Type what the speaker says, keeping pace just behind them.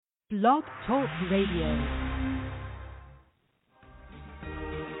Blog Talk Radio.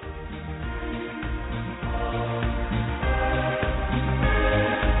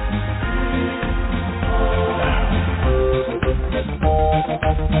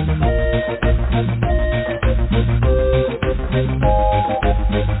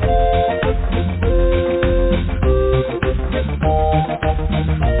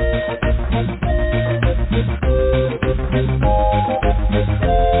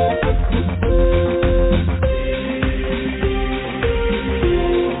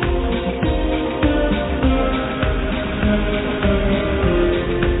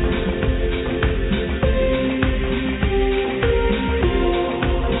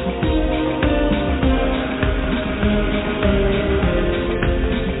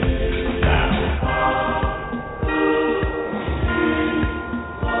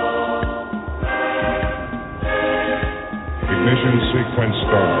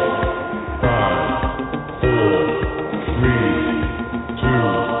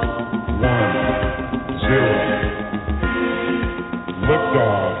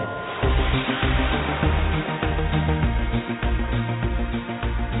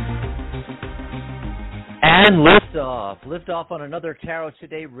 Liftoff on another Tarot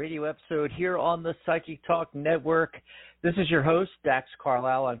Today radio episode here on the Psychic Talk Network. This is your host, Dax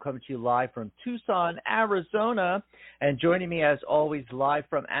Carlisle. I'm coming to you live from Tucson, Arizona. And joining me, as always, live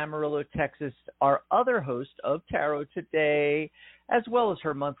from Amarillo, Texas, our other host of Tarot Today, as well as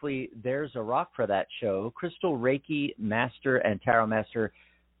her monthly There's a Rock for That show, Crystal Reiki Master and Tarot Master,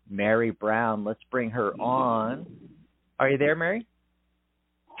 Mary Brown. Let's bring her on. Are you there, Mary?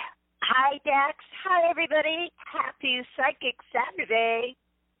 Hi, Dax. Hi, everybody. Happy Psychic Saturday.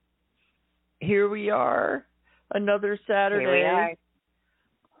 Here we are. Another Saturday. Here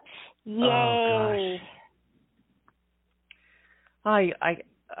we are. Yay. Oh, gosh.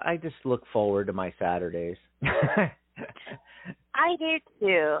 I just look forward to my Saturdays. I do,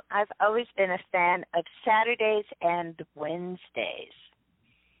 too. I've always been a fan of Saturdays and Wednesdays.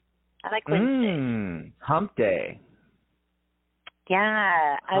 I like Wednesdays. Hump Day.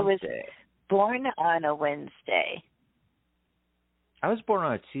 Yeah, I was born on a Wednesday. I was born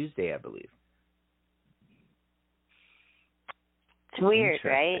on a Tuesday, I believe. It's weird,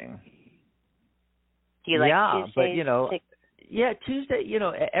 right? Do you like Tuesdays? But, Tuesday,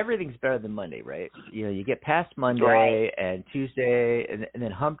 everything's better than Monday, right? You get past Monday right. And Tuesday, and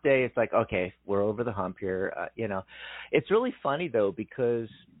then Hump Day, it's like, okay, we're over the hump here. It's really funny, though, because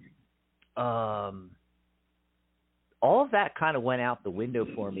all of that kind of went out the window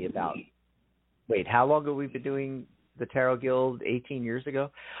for me about, how long have we been doing the Tarot Guild? 18 years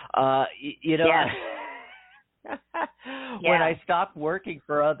ago? Yeah. When I stopped working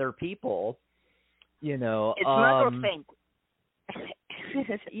for other people, It's another thing.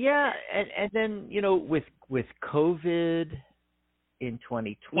 Yeah, and then, with COVID in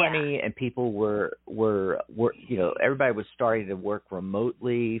 2020 and people were everybody was starting to work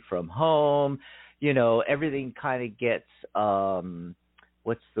remotely from home. Everything kind of gets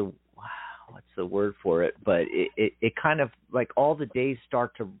what's the word for it? But it kind of like all the days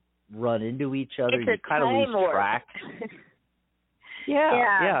start to run into each other. It's you kind of lose track.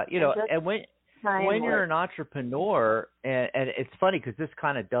 Yeah. And when you're an entrepreneur, and it's funny because this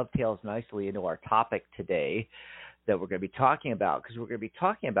kind of dovetails nicely into our topic today that we're going to be talking about, because we're going to be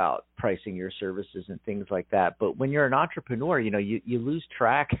talking about pricing your services and things like that. But when you're an entrepreneur, you lose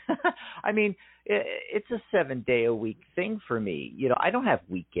track. I mean, it's a 7-day-a-week thing for me. I don't have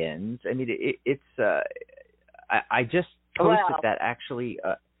weekends. I mean, I just posted that actually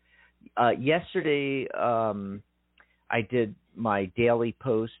yesterday. I did my daily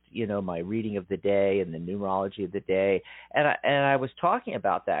post, my reading of the day and the numerology of the day, and I was talking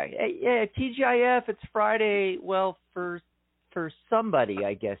about that. Yeah, TGIF, it's Friday. Well, for somebody,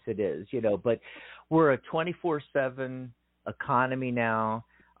 I guess it is, but we're a 24/7 economy now.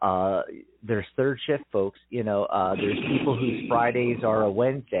 There's third shift folks, there's people whose Fridays are a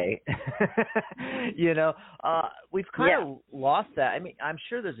Wednesday. We've kind of lost that. I mean, I'm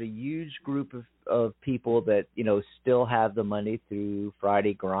sure there's a huge group of people that, still have the Monday through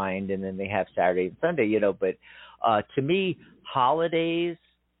Friday grind, and then they have Saturday and Sunday, but to me, holidays,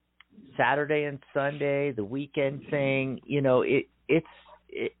 Saturday and Sunday, the weekend thing,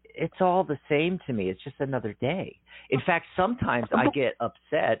 it's all the same to me. It's just another day. In fact, sometimes I get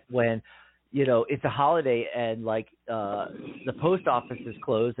upset when, it's a holiday and the post office is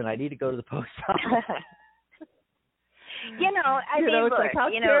closed and I need to go to the post office. Look, like, how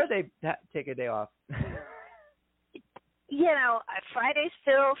dare they take a day off? Friday's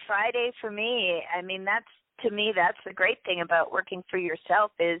still Friday for me. I mean, that's to me, that's the great thing about working for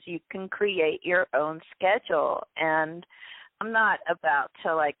yourself is you can create your own schedule. And I'm not about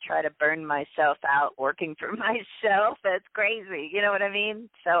to like try to burn myself out working for myself. That's crazy. You know what I mean?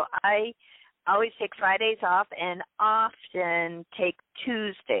 So I always take Fridays off and often take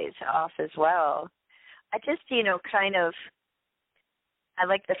Tuesdays off as well. I just, kind of, I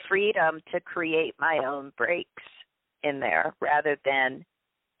like the freedom to create my own breaks in there rather than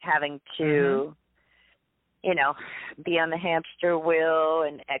having to, be on the hamster wheel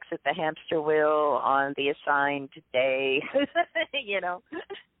and exit the hamster wheel on the assigned day,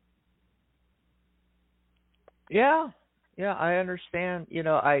 Yeah, I understand.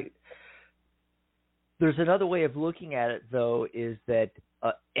 There's another way of looking at it, though, is that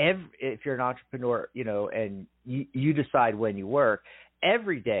if you're an entrepreneur, and you decide when you work,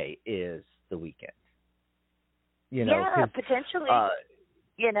 every day is the weekend. Yeah, potentially.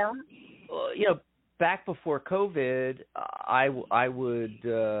 Back before COVID, I would,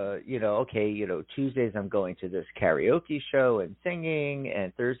 Tuesdays I'm going to this karaoke show and singing,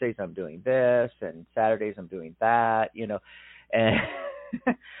 and Thursdays I'm doing this, and Saturdays I'm doing that, and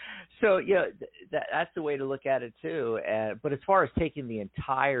so, that's the way to look at it too. But as far as taking the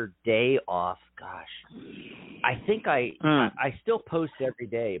entire day off, gosh, I think I still post every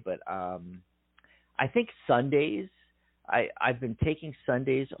day, but I think Sundays, I've been taking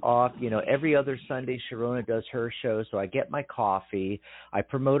Sundays off. Every other Sunday Sharona does her show, so I get my coffee, I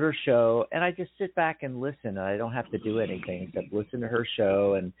promote her show, and I just sit back and listen. And I don't have to do anything except listen to her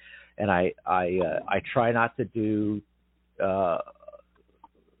show, and I try not to do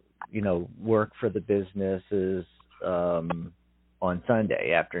work for the businesses on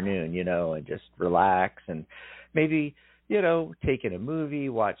Sunday afternoon, and just relax and maybe take in a movie,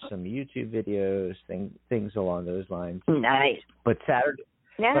 watch some YouTube videos, things along those lines. Nice. But Saturday,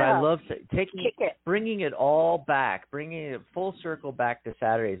 yeah. But I love bringing it all back, bringing it full circle back to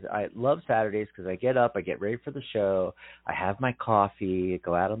Saturdays. I love Saturdays because I get up, I get ready for the show, I have my coffee,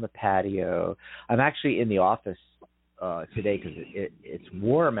 go out on the patio. I'm actually in the office today because it's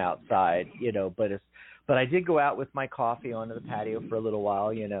warm outside, but I did go out with my coffee onto the patio for a little while,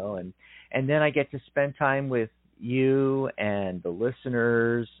 and then I get to spend time with you and the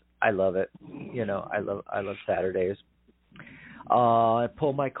listeners. I love it. I love Saturdays. I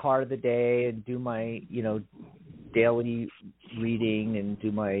pull my card of the day and do my, daily reading and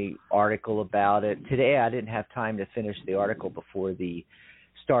do my article about it. Today I didn't have time to finish the article before the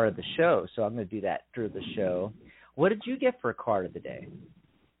start of the show, so I'm going to do that through the show. What did you get for a card of the day?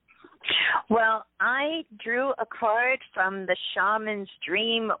 Well, I drew a card from the Shaman's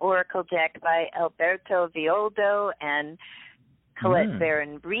Dream Oracle deck by Alberto Violdo and Colette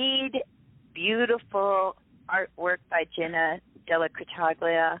Baron Reed. Beautiful artwork by Gina Della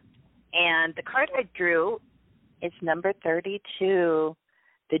Cretaglia. And the card I drew is number 32,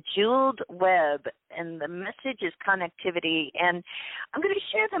 the Jeweled Web. And the message is connectivity. And I'm going to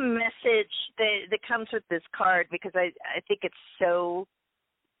share the message that comes with this card because I think it's so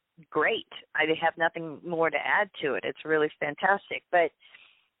great. I have nothing more to add to it. It's really fantastic. But,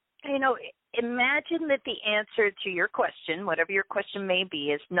 imagine that the answer to your question, whatever your question may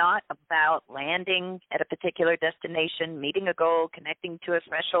be, is not about landing at a particular destination, meeting a goal, connecting to a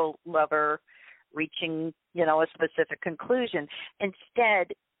special lover, reaching, a specific conclusion.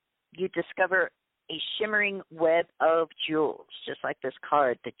 Instead, you discover a shimmering web of jewels, just like this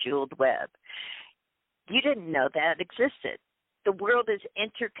card, the Jeweled Web. You didn't know that existed. The world is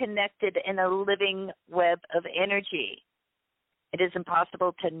interconnected in a living web of energy. It is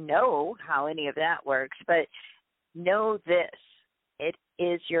impossible to know how any of that works, but know this. It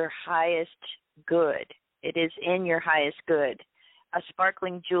is your highest good. It is in your highest good. A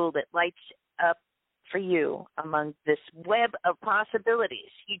sparkling jewel that lights up for you among this web of possibilities.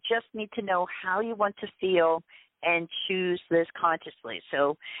 You just need to know how you want to feel and choose this consciously.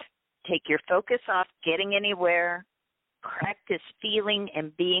 So take your focus off getting anywhere. Practice feeling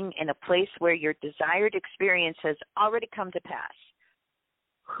and being in a place where your desired experience has already come to pass.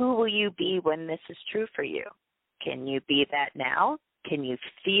 Who will you be when this is true for you? Can you be that now? Can you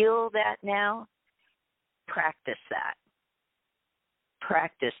feel that now? Practice that.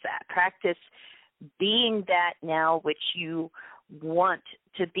 Practice that. Practice being that now which you want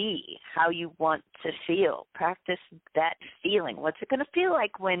to be, how you want to feel. Practice that feeling. What's it going to feel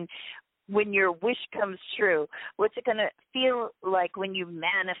like when your wish comes true? What's it going to feel like when you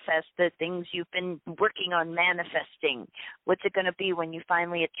manifest the things you've been working on manifesting? What's it going to be when you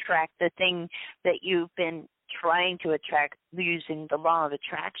finally attract the thing that you've been trying to attract using the law of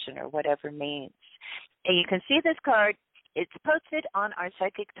attraction or whatever means? And you can see this card. It's posted on our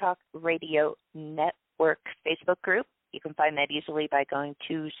Psychic Talk Radio network. Network Facebook group. You can find that easily by going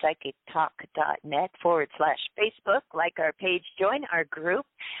to psychictalk.net/Facebook. Like our page, join our group.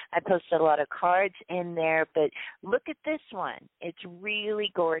 I posted a lot of cards in there, but look at this one. It's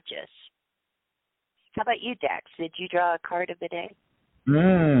really gorgeous. How about you, Dax? Did you draw a card of the day?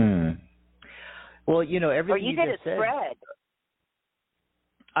 Well, you know, everything or you did just a spread.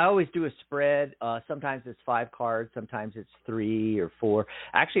 I always do a spread. Sometimes it's 5 cards. Sometimes it's 3 or 4.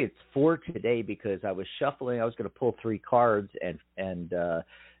 Actually, it's 4 today because I was shuffling. I was going to pull 3 cards, and the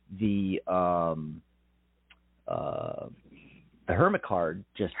Hermit card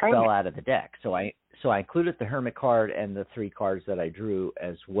just fell out of the deck. So I included the Hermit card and the 3 cards that I drew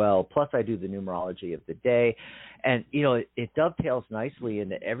as well. Plus, I do the numerology of the day, and you know, it dovetails nicely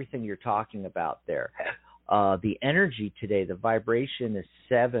into everything you're talking about there. The energy today, the vibration is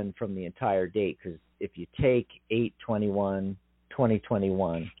 7 from the entire date, because if you take 8/21,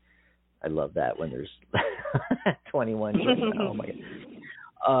 2021, I love that when there's 21. Oh my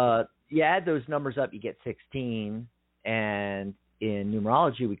God! You add those numbers up, you get 16, and in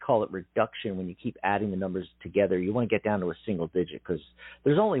numerology we call it reduction. When you keep adding the numbers together, you want to get down to a single digit because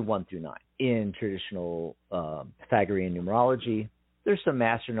there's only 1 through 9 in traditional Pythagorean numerology. There's some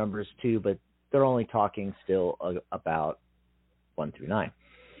master numbers too, but they're only talking still about 1 through 9.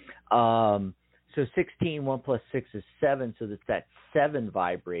 So 16, 1 plus 6 is 7, so that's that 7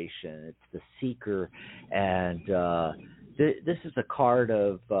 vibration. It's the seeker, and this is a card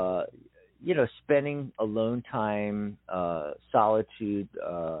of, you know, spending alone time, solitude.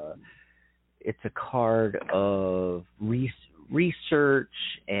 It's a card of research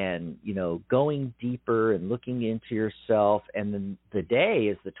and, you know, going deeper and looking into yourself. And then the day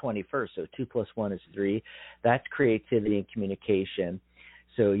is the 21st, so 2 plus 1 is 3. That's creativity and communication.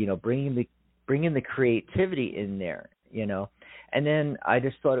 So, you know, bringing the creativity in there, you know. And then I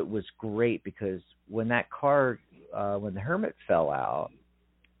just thought it was great because when that card, when the Hermit fell out,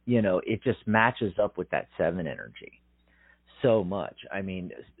 you know, it just matches up with that 7 energy so much. I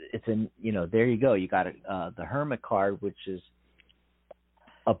mean, it's you know, there you go. You got the Hermit card, which is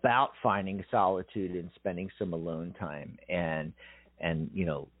about finding solitude and spending some alone time, and you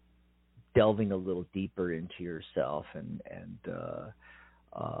know, delving a little deeper into yourself and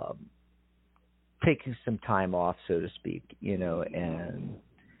taking some time off, so to speak, you know, and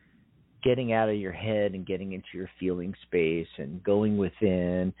getting out of your head and getting into your feeling space and going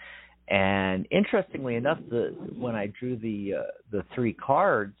within. And interestingly enough, when I drew the 3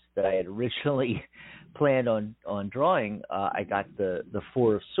 cards that I had originally planned on drawing, I got the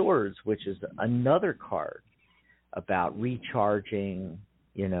 4 of Swords, which is another card about recharging,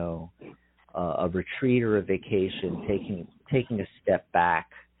 you know, a retreat or a vacation, taking a step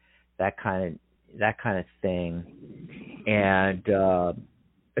back, that kind of thing. And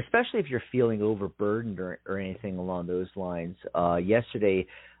especially if you're feeling overburdened or anything along those lines. Yesterday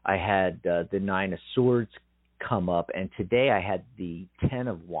I had the 9 of Swords come up, and today I had the 10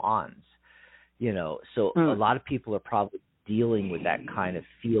 of Wands. You know, so a lot of people are probably dealing with that kind of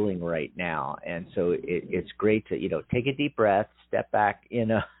feeling right now, and so it's great to, you know, take a deep breath, step back, you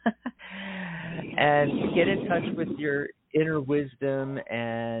know, and get in touch with your inner wisdom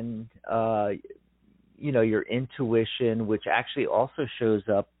and you know, your intuition, which actually also shows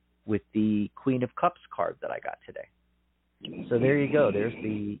up with the Queen of Cups card that I got today. So there you go. There's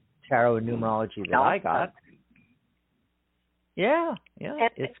the tarot and numerology that I got. Yeah,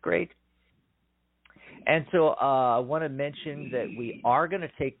 it's great. And so I want to mention that we are going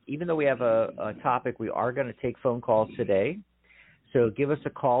to take, even though we have a topic, we are going to take phone calls today. So give us a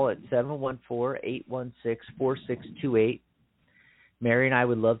call at 714-816-4628. Mary and I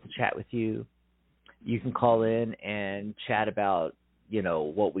would love to chat with you. You can call in and chat about, you know,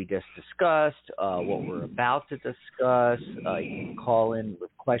 what we just discussed, what we're about to discuss. You can call in with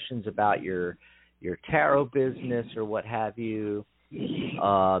questions about your tarot business or what have you.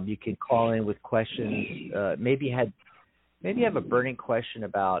 You can call in with questions. Maybe you have a burning question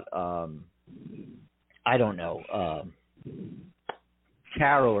about, I don't know,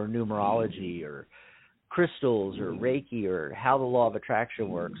 tarot or numerology or crystals or Reiki or how the law of attraction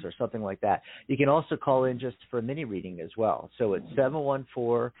works or something like that. You can also call in just for a mini reading as well. So it's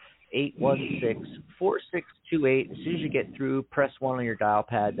 714-816-4628. As soon as you get through, press 1 on your dial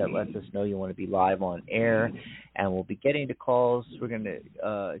pad. That lets us know you want to be live on air, and we'll be getting to calls. We're going to,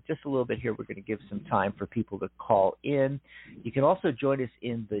 just a little bit here, we're going to give some time for people to call in. You can also join us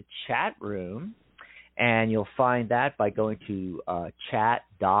in the chat room, and you'll find that by going to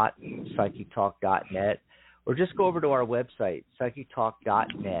chat.psychictalk.net, or just go over to our website,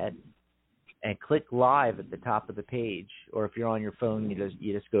 psychictalk.net, and click live at the top of the page. Or if you're on your phone,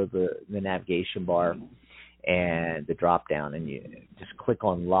 you just go to the navigation bar and the drop down, and you just click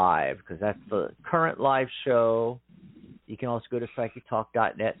on live, because that's the current live show. You can also go to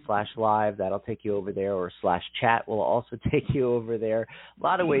psychictalk.net/live. That'll take you over there, or /chat will also take you over there. A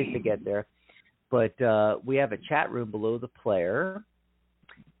lot of ways to get there. But we have a chat room below the player,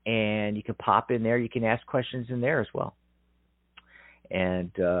 and you can pop in there. You can ask questions in there as well.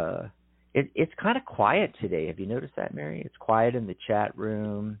 And it's kind of quiet today. Have you noticed that, Mary? It's quiet in the chat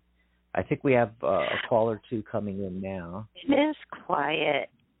room. I think we have a call or two coming in now. It is quiet.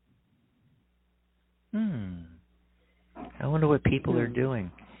 I wonder what people are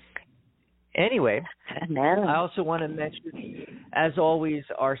doing. Anyway, I also want to mention, as always,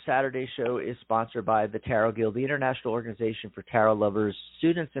 our Saturday show is sponsored by the Tarot Guild, the international organization for tarot lovers,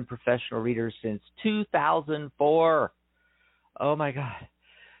 students, and professional readers since 2004. Oh, my God.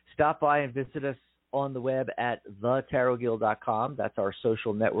 Stop by and visit us on the web at thetarotguild.com. That's our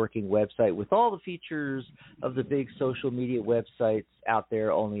social networking website with all the features of the big social media websites out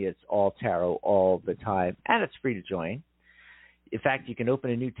there, only it's all tarot all the time, and it's free to join. In fact, you can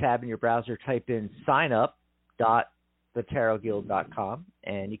open a new tab in your browser, type in signup.thetarotguild.com,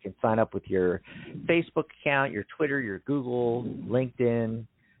 and you can sign up with your Facebook account, your Twitter, your Google, LinkedIn,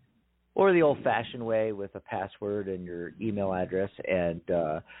 or the old-fashioned way with a password and your email address, and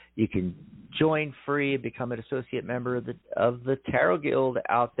you can join free and become an associate member of the Tarot Guild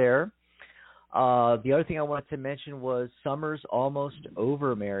out there. The other thing I wanted to mention was summer's almost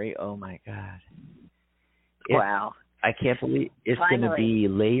over, Mary. Oh, my God. Wow. I can't believe it's going to be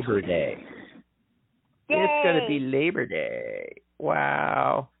Labor Day. Yay! It's going to be Labor Day.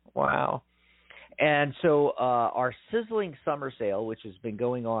 Wow. And so our sizzling summer sale, which has been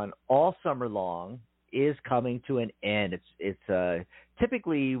going on all summer long, is coming to an end. It's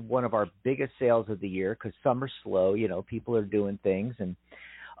typically one of our biggest sales of the year because summer's slow. You know, people are doing things. And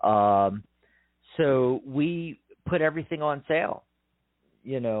so we put everything on sale,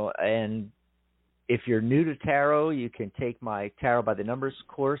 you know, and if you're new to tarot, you can take my Tarot by the Numbers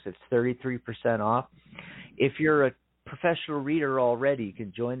course. It's 33% off. If you're a professional reader already, you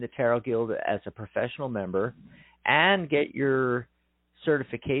can join the Tarot Guild as a professional member and get your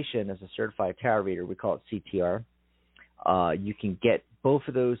certification as a certified tarot reader. We call it CTR. You can get both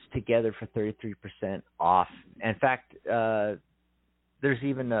of those together for 33% off. In fact, there's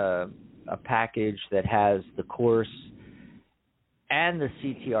even a package that has the course and the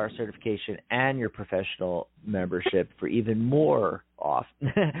CTR certification and your professional membership for even more off.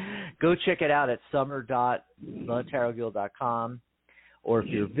 Go check it out at summer.thetarotguild.com, or if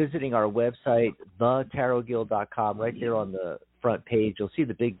you're visiting our website, thetarotguild.com, right there on the front page, you'll see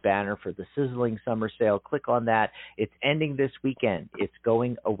the big banner for the sizzling summer sale. Click on that. It's ending this weekend. It's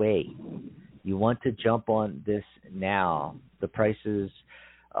going away. You want to jump on this now. The prices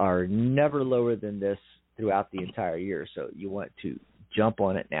are never lower than this throughout the entire year, so you want to jump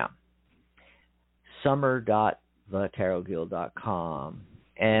on it now. summer.thetarotguild.com.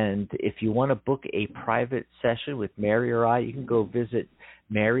 And if you want to book a private session with Mary or I, you can go visit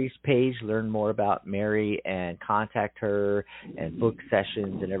Mary's page, learn more about Mary, and contact her and book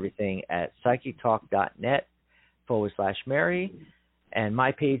sessions and everything at psychictalk.net/Mary. And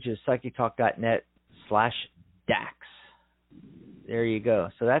my page is psychictalk.net/Dax. There you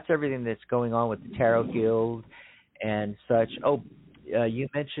go. So that's everything that's going on with the Tarot Guild and such. Oh, you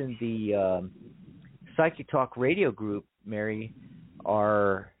mentioned the Psychic Talk radio group, Mary.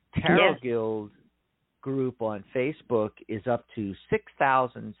 Our Tarot Guild group on Facebook is up to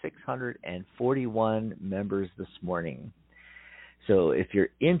 6,641 members this morning. So if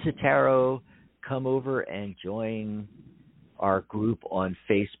you're into tarot, come over and join our group on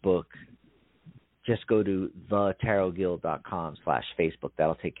Facebook. Just go to thetarotguild.com/Facebook.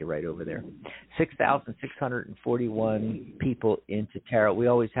 That'll take you right over there. 6,641 people into tarot. We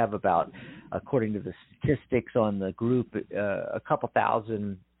always have about, according to the statistics on the group, a couple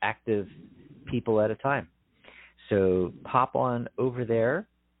thousand active people at a time. So pop on over there.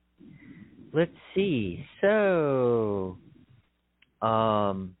 Let's see. So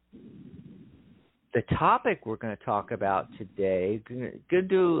the topic we're going to talk about today, going to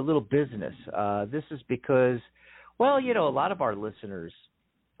do a little business. This is because, well, you know, a lot of our listeners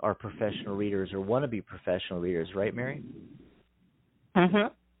are professional readers or want to be professional readers, right, Mary? Mm-hmm.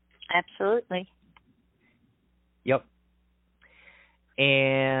 Absolutely. Yep.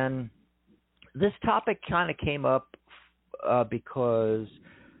 And this topic kind of came up because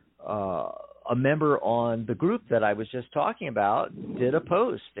a member on the group that I was just talking about did a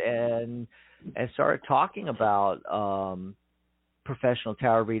post and started talking about professional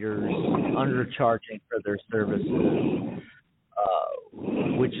tarot readers undercharging for their services,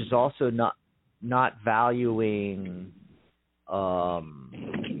 which is also not valuing, not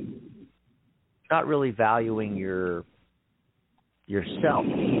really valuing yourself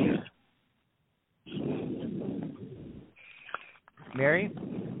either. Mary?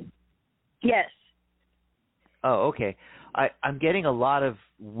 Yes. Oh, okay. I'm getting a lot of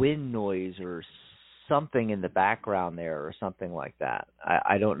wind noise or something in the background there, or something like that.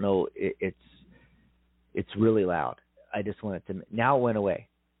 I don't know. It's really loud. I just wanted to. Now it went away.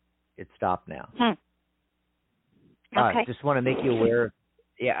 It stopped now. Okay. Just want to make you aware.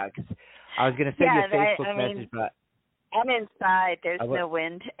 Yeah, because I was going to send you a Facebook message, but I'm inside. There's no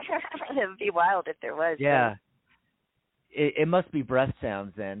wind. It would be wild if there was. Yeah. It must be breath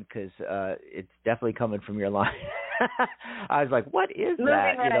sounds then, because it's definitely coming from your line. I was like, "What is that?"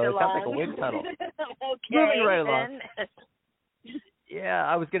 Right, it sounds like a wind tunnel. Okay, Moving right along. Yeah,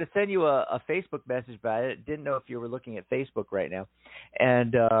 I was going to send you a Facebook message, but I didn't know if you were looking at Facebook right now.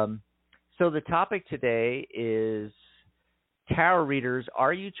 And so the topic today is tarot readers.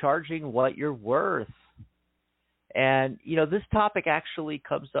 Are you charging what you're worth? And, this topic actually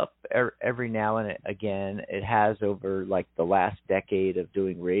comes up every now and again. It has over like the last decade of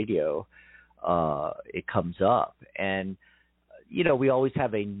doing radio. It comes up. And, we always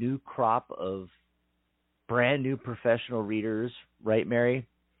have a new crop of brand new professional readers, right, Mary?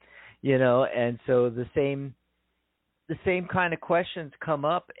 And so the same kind of questions come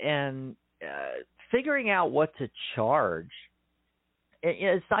up, and figuring out what to charge.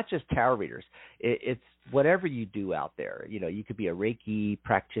 It's not just tarot readers. It's whatever you do out there. You could be a Reiki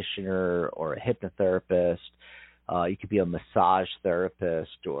practitioner or a hypnotherapist. You could be a massage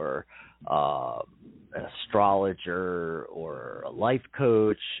therapist or an astrologer or a life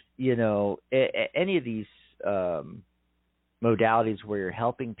coach. Any of these modalities where you're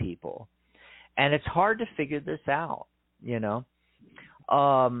helping people. And it's hard to figure this out,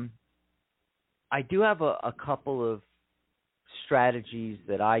 I do have a couple of strategies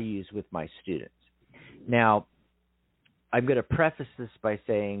that I use with my students. Now, I'm going to preface this by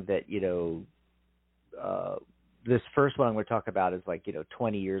saying that, this first one I'm going to talk about is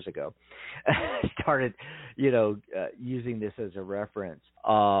 20 years ago. I started, using this as a reference.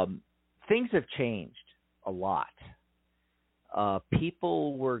 Things have changed a lot.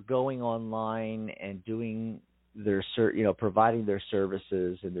 People were going online and doing their, providing their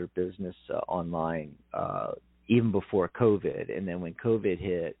services and their business online even before COVID. And then when COVID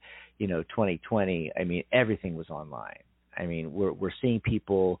hit, 2020, everything was online. We're seeing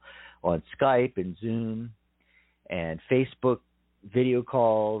people on Skype and Zoom and Facebook video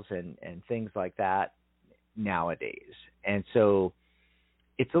calls and things like that nowadays. And so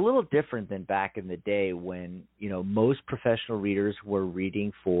it's a little different than back in the day when, most professional readers were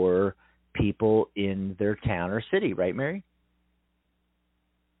reading for people in their town or city, right, Mary?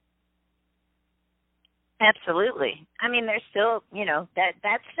 Absolutely. There's still,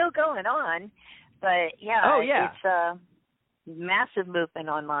 that's still going on, but it's a massive movement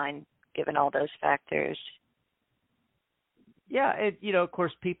online given all those factors. Yeah, of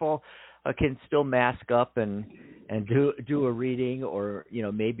course, people can still mask up and do a reading, or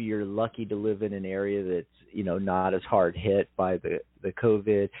maybe you're lucky to live in an area that's not as hard hit by the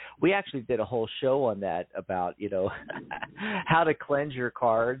COVID. We actually did a whole show on that about how to cleanse your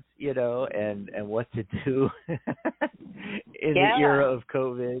cards, and what to do in the era of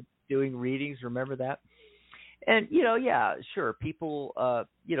COVID, doing readings. Remember that? And, sure, people,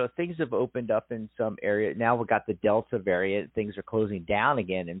 things have opened up in some areas. Now we've got the Delta variant. Things are closing down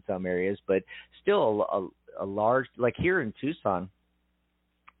again in some areas, but still a large, like here in Tucson,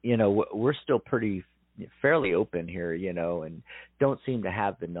 we're still fairly open here, and don't seem to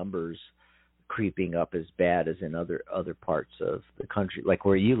have the numbers creeping up as bad as in other parts of the country, like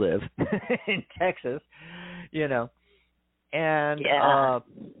where you live in Texas, and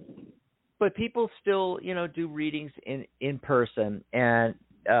but people still, do readings in person. And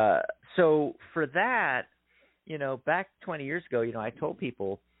so for that, back 20 years ago, I told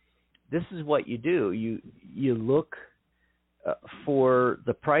people this is what you do. You look for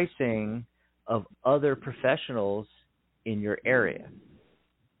the pricing of other professionals in your area.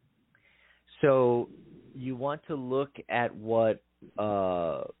 So you want to look at what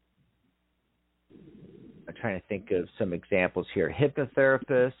I'm trying to think of some examples here.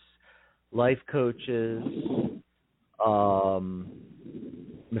 Hypnotherapists, life coaches,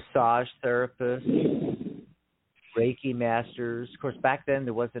 massage therapists, Reiki masters. Of course, back then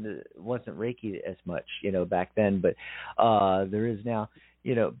there wasn't Reiki as much, back then, but there is now,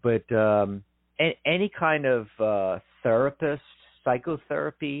 But any kind of therapist,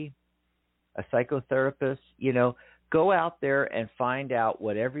 psychotherapy, a psychotherapist, go out there and find out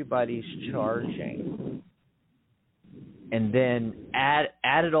what everybody's charging, and then add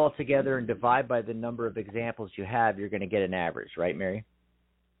it all together and divide by the number of examples you have. You're going to get an average, right, Mary?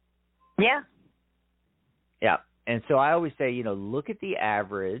 Yeah. Yeah. And so I always say, look at the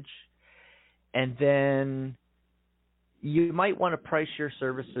average, and then you might want to price your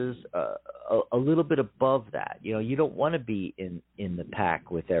services a little bit above that. You don't want to be in the pack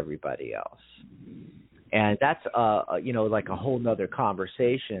with everybody else. And that's, like a whole nother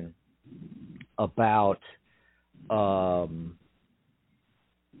conversation about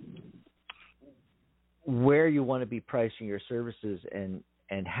where you want to be pricing your services and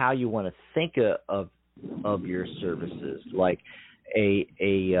how you want to think of your services, like a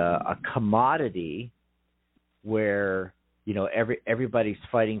commodity where everybody's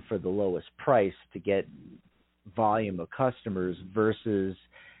fighting for the lowest price to get volume of customers versus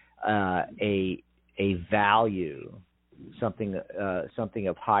a value, something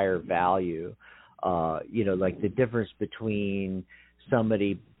of higher value. Like the difference between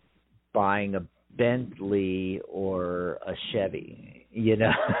somebody buying a Bentley or a Chevy,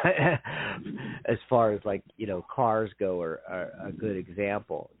 as far as cars go are a good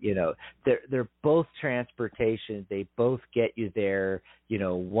example. They're both transportation. They both get you there.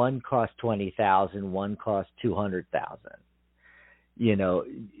 One costs $20,000, one costs $200,000.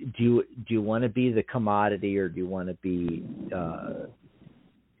 Do you want to be the commodity, or do you want to be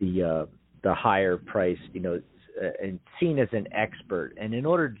the higher price, and seen as an expert? And in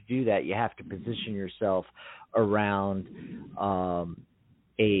order to do that, you have to position yourself around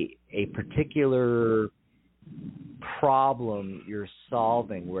a particular problem you're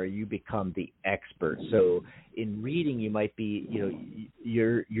solving where you become the expert. So in reading, you might be,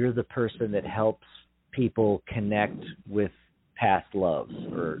 you're the person that helps people connect with past loves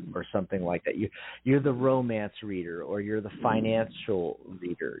or something like that. You're the romance reader, or you're the financial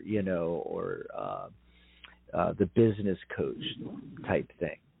reader, or the business coach type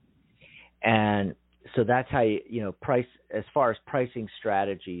thing. And so that's how price, as far as pricing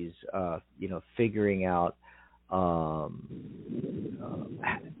strategies, figuring out,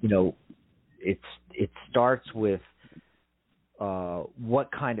 it starts with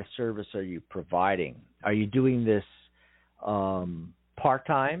what kind of service are you providing? Are you doing this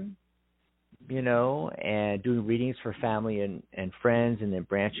part-time, and doing readings for family and friends, and then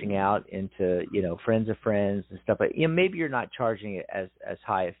branching out into, friends of friends and stuff like, maybe you're not charging it as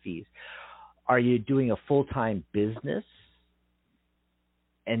high a fees. Are you doing a full-time business?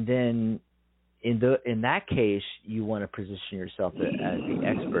 And then in that case, you want to position yourself as the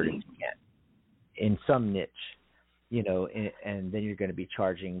expert as you can in some niche. And then you're going to be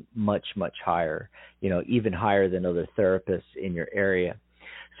charging much, much higher, even higher than other therapists in your area.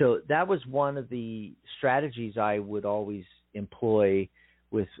 So that was one of the strategies I would always employ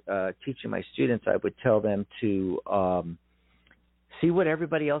with teaching my students. I would tell them to see what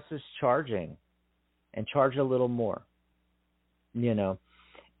everybody else is charging and charge a little more,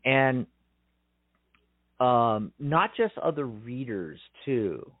 and not just other readers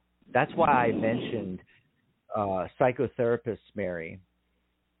too. That's why I mentioned psychotherapists, Mary,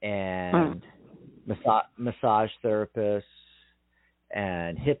 and massage therapists,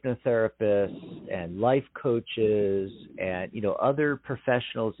 and hypnotherapists, and life coaches, and other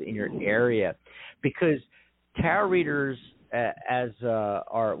professionals in your area, because tarot readers, as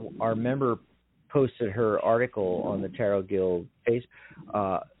our member posted her article on the Tarot Guild page,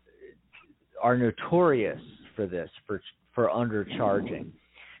 are notorious for this, for undercharging.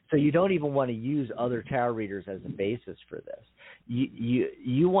 So you don't even want to use other tarot readers as a basis for this.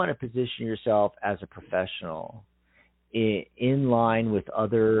 You want to position yourself as a professional in line with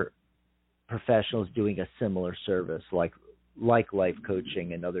other professionals doing a similar service, like life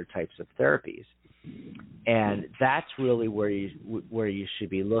coaching and other types of therapies. And that's really where you should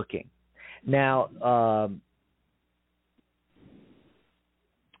be looking. Now,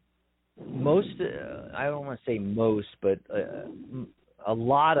 most, I don't want to say most, but a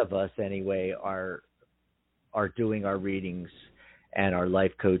lot of us anyway are doing our readings and our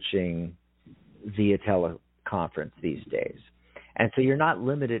life coaching via teleconference these days. And so you're not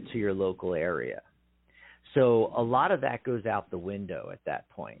limited to your local area. So a lot of that goes out the window at that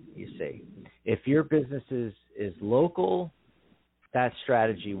point, you see. If your business is local, that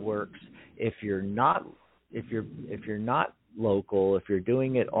strategy works. If you're not local, if you're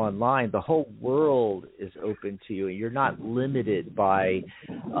doing it online, the whole world is open to you. You're not limited by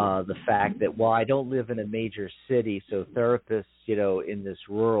the fact that, well, I don't live in a major city, so therapists, in this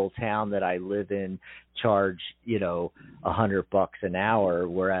rural town that I live in charge, $100 an hour,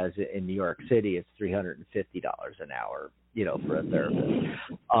 whereas in New York City it's $350 an hour, for a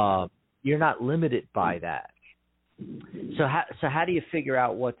therapist. You're not limited by that. So how do you figure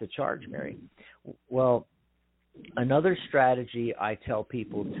out what to charge, Mary? Well, another strategy I tell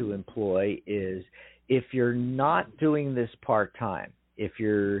people to employ is, if you're not doing this part-time, if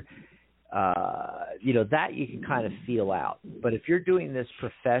you're, that you can kind of feel out. But if you're doing this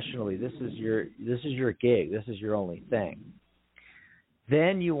professionally, this is your gig, this is your only thing,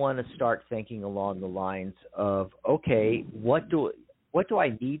 then you want to start thinking along the lines of, okay, what do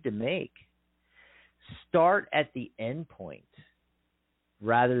I need to make? Start at the end point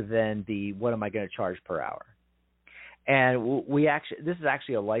rather than the what am I going to charge per hour. And this is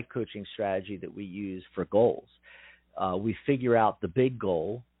actually a life coaching strategy that we use for goals. We figure out the big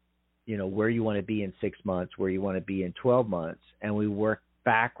goal, where you want to be in 6 months, where you want to be in 12 months, and we work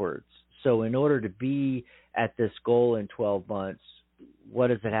backwards. So in order to be at this goal in 12 months, what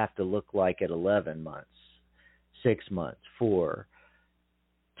does it have to look like at 11 months, 6 months, 4,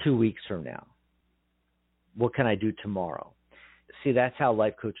 2 weeks from now? What can I do tomorrow? See, that's how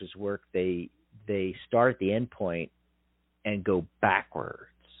life coaches work. They start at the end point and go backwards.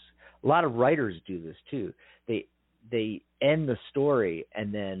 A lot of writers do this too. They end the story,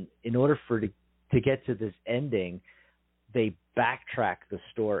 and then in order to get to this ending, they backtrack the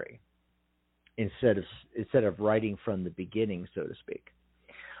story instead of writing from the beginning, so to speak.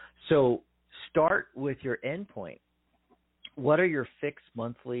 So start with your end point. What are your fixed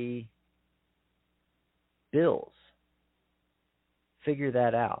monthly bills? Figure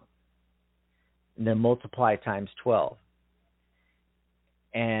that out, and then multiply times 12.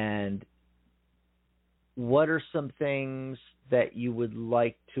 And what are some things that you would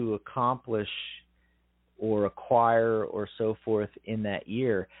like to accomplish or acquire or so forth in that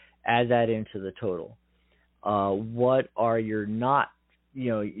year? Add that into the total. What are your not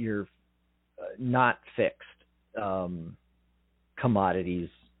fixed commodities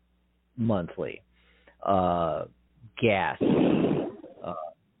monthly? Gas,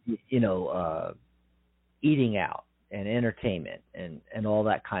 eating out and entertainment and all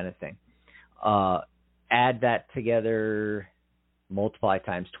that kind of thing. Add that together, multiply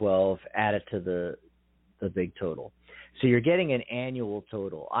times 12, add it to the big total. So you're getting an annual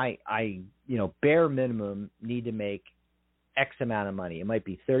total. I bare minimum need to make X amount of money. It might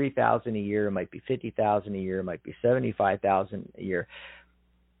be $30,000 a year, it might be $50,000 a year, it might be $75,000 a year.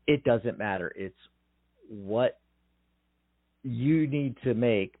 It doesn't matter. It's what you need to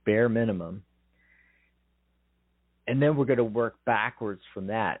make bare minimum, and then we're going to work backwards from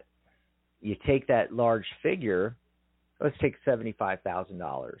that. You take that large figure. Let's take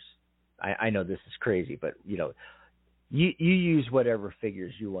 $75,000. I know this is crazy, but you use whatever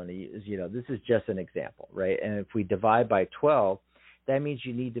figures you want to use. This is just an example, right? And if we divide by 12, that means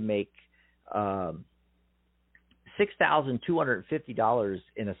you need to make $6,250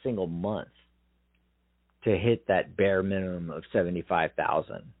 in a single month to hit that bare minimum of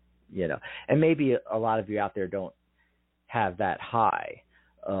 $75,000. And maybe a lot of you out there don't have that high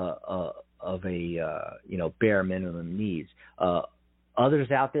of a bare minimum needs.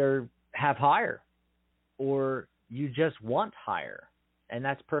 Others out there have higher, or you just want higher, and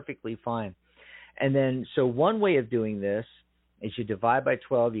that's perfectly fine. And then, so one way of doing this is you divide by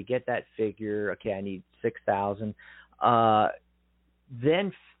 12, you get that figure. Okay, I need 6,000.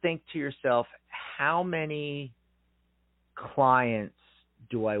 Then think to yourself, how many clients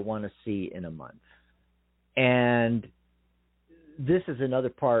do I want to see in a month? And this is another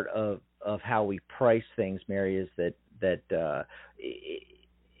part of how we price things, Mary, is that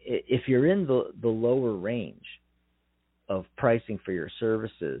if you're in the lower range of pricing for your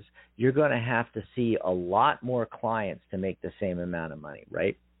services, you're going to have to see a lot more clients to make the same amount of money,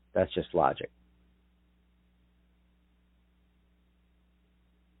 right? That's just logic.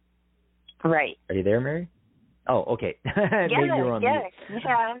 Right. Are you there, Mary? Oh, okay. Maybe you're on mute.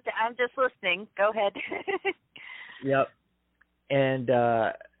 Yeah, I'm just listening. Go ahead. Yep. And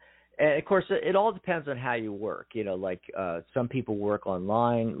of course, it all depends on how you work. Some people work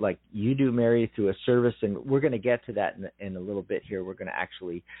online, like you do, Mary, through a service, and we're going to get to that in a little bit here. We're going to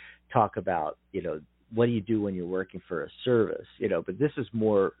actually talk about, what do you do when you're working for a service, but this is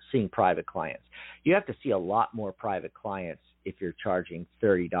more seeing private clients. You have to see a lot more private clients if you're charging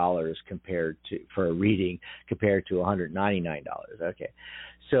 $30 for a reading compared to $199. Okay,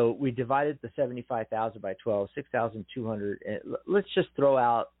 so we divided the 75,000 by 12, 6,200. Let's just throw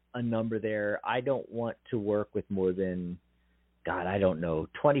out a number there. I don't want to work with more than, God, I don't know,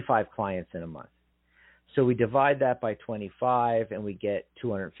 25 clients in a month. So we divide that by 25 and we get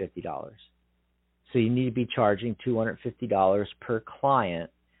 $250. So you need to be charging $250 per client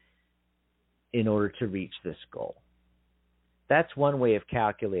in order to reach this goal. That's one way of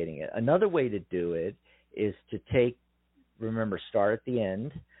calculating it. Another way to do it is to remember, start at the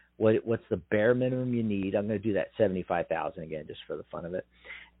end. What's the bare minimum you need? I'm going to do that 75,000 again just for the fun of it.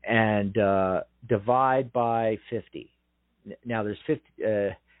 And divide by 50. Now there's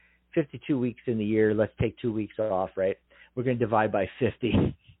 52 weeks in the year. Let's take 2 weeks off, right? We're going to divide by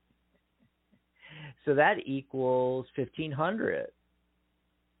 50. So that equals $1,500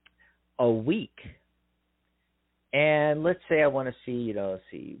 a week. And let's say I want to see,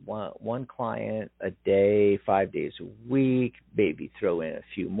 one client a day, 5 days a week, maybe throw in a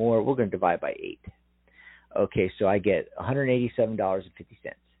few more. We're going to divide by 8. Okay, so I get $187.50.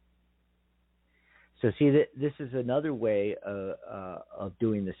 So see, this is another way of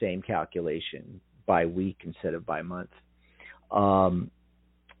doing the same calculation by week instead of by month.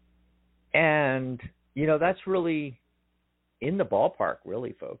 And, that's really in the ballpark,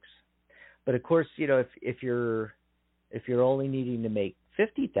 really, folks. But of course, if you're only needing to make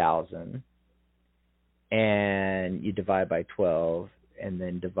 50,000 and you divide by 12 and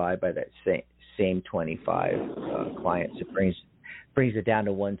then divide by that same 25 clients, it brings it down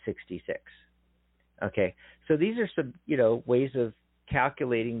to 166. Okay, so these are some ways of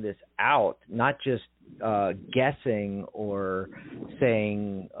calculating this out, not just guessing or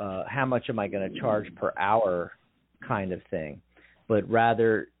saying how much am I going to charge per hour kind of thing, but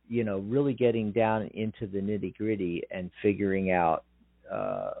rather really getting down into the nitty-gritty and figuring out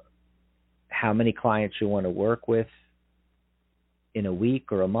how many clients you want to work with in a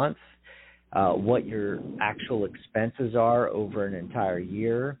week or a month, what your actual expenses are over an entire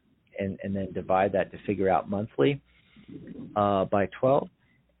year, and then divide that to figure out monthly by 12.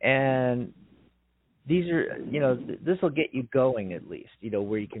 And these are, this will get you going at least,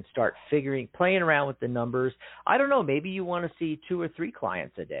 where you can start playing around with the numbers. I don't know, maybe you want to see 2 or 3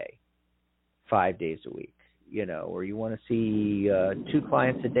 clients a day, 5 days a week, or you want to see 2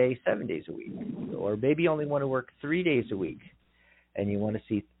 clients a day, 7 days a week, or maybe you only want to work 3 days a week and you want to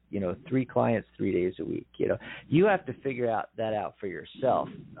see 3 clients 3 days a week. You have to figure that out for yourself,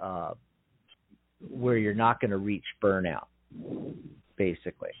 where you're not going to reach burnout,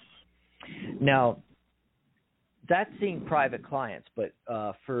 basically. Now, that's seeing private clients, but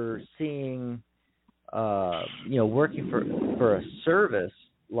for seeing, working for a service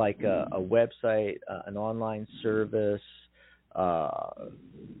like a website, an online service,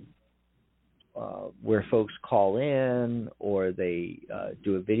 where folks call in or they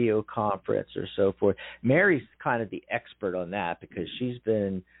do a video conference or so forth. Mary's kind of the expert on that because she's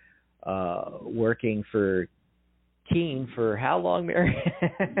been working for Keen for how long, Mary?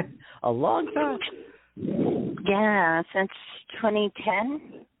 A long time. Yeah, since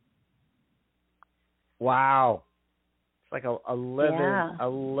 2010. Wow. It's like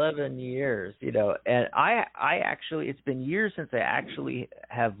 11 years, and I actually, it's been years since I actually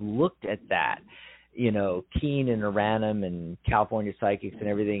have looked at that, Keen and Aranum and California Psychics and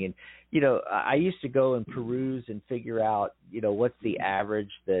everything. And, I used to go and peruse and figure out, what's the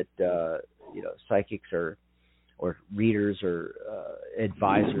average that, psychics or readers or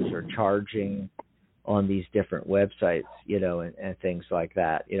advisors are charging on these different websites, and things like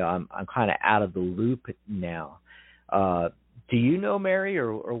that. I'm kind of out of the loop now. Do you know, Mary,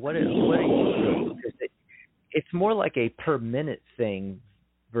 or what are you doing? Because it's more like a per minute thing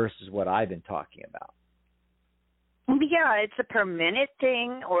versus what I've been talking about. Yeah, it's a per minute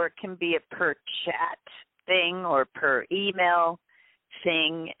thing, or it can be a per chat thing, or per email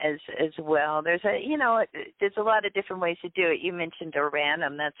thing as well. There's a lot of different ways to do it. You mentioned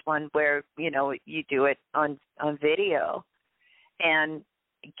Aranum. That's one where you do it on video, and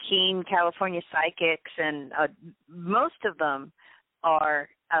Keen, California Psychics, and most of them are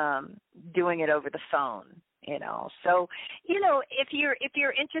doing it over the phone. So if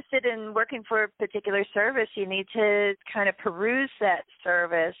you're interested in working for a particular service, you need to kind of peruse that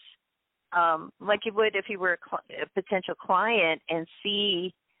service like you would if you were a potential client, and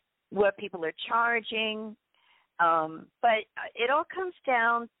see what people are charging. But it all comes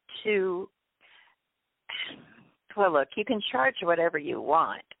down to, well, look, you can charge whatever you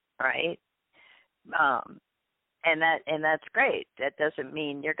want, right? and that's great. That doesn't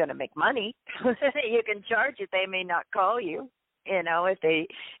mean you're going to make money. You can charge it. They may not call you. If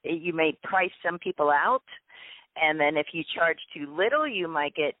you may price some people out, and then if you charge too little, you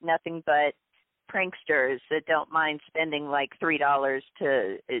might get nothing but pranksters that don't mind spending like $3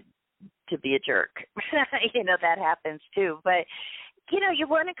 to be a jerk. That happens too. But you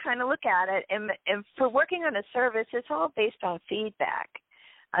want to kind of look at it, and for working on a service, it's all based on feedback.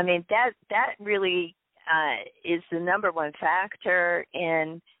 I mean, that really is the number one factor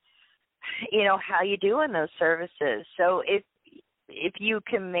in how you do in those services. So if you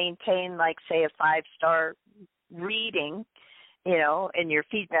can maintain, like, say, a 5-star reading, in your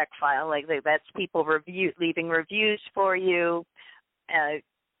feedback file, like that's people leaving reviews for you,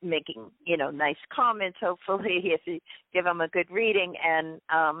 making nice comments, hopefully, if you give them a good reading, and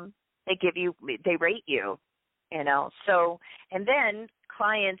they rate you, so, and then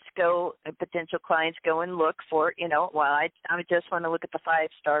potential clients go and look for, I just want to look at the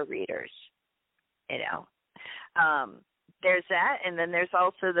 5-star readers, there's that, and then there's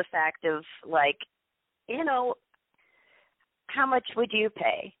also the fact of, like, how much would you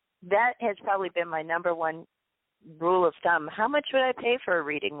pay? That has probably been my number one rule of thumb. How much would I pay for a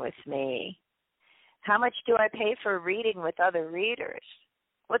reading with me? How much do I pay for a reading with other readers?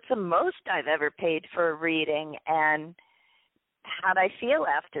 What's the most I've ever paid for a reading, and how'd I feel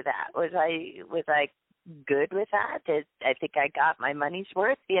after that? Was I good with that? I think I got my money's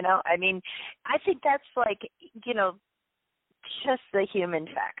worth, I mean, I think that's like, just the human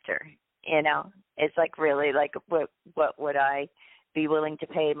factor, It's like, really, like, what would I be willing to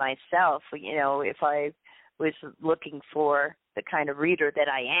pay myself, if I was looking for the kind of reader that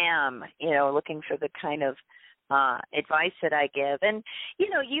I am, looking for the kind of advice that I give. And,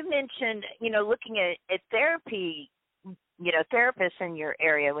 you mentioned, looking at therapy, therapists in your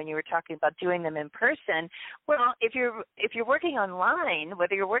area when you were talking about doing them in person. Well, if you're working online,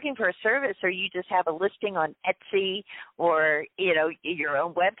 whether you're working for a service or you just have a listing on Etsy or, your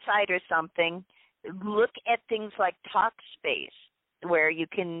own website or something, look at things like Talkspace, where you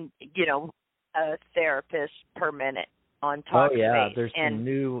can, a therapist per minute on Talkspace. Oh, yeah, there's some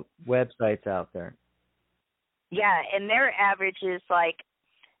new websites out there. Yeah, and their average is like,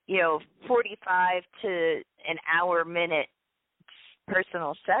 45 to an hour-minute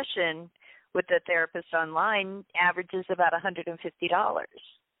personal session with the therapist online averages about $150,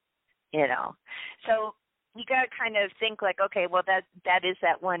 So you got to kind of think like, okay, well, that is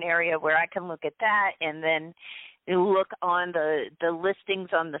that one area where I can look at that, and then look on the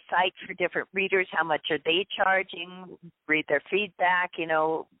listings on the site for different readers. How much are they charging? Read their feedback.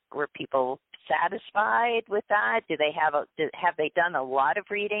 Were people satisfied with that? Have they done a lot of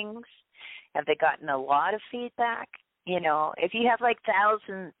readings? Have they gotten a lot of feedback? If you have like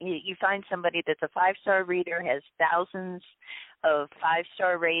thousands, you find somebody that's a 5-star reader, has thousands of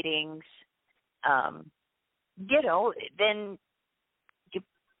 5-star ratings, then you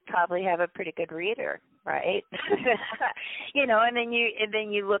probably have a pretty good reader, right? And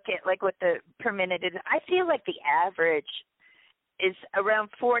then you look at like what the per minute is. I feel like the average is around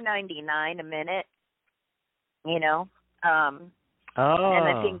 $4.99 a minute, and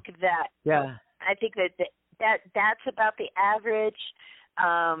I think that that's about the average.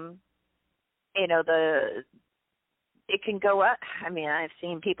 It can go up. I mean, I've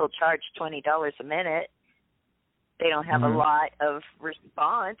seen people charge $20 a minute. They don't have a lot of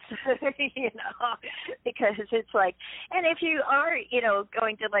response, because it's like, and if you are,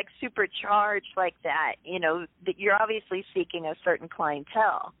 going to like supercharge like that, that you're obviously seeking a certain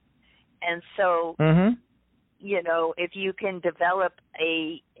clientele. And so, if you can develop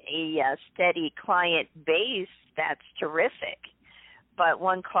a steady client base, that's terrific. But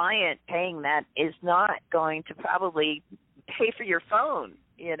one client paying that is not going to probably pay for your phone.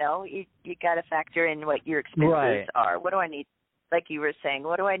 You got to factor in what your expenses are. What do I need? Like you were saying,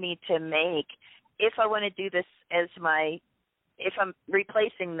 what do I need to make if I want to do this if I'm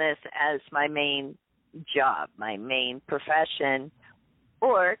replacing this as my main job, my main profession,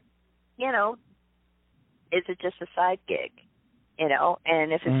 or, is it just a side gig?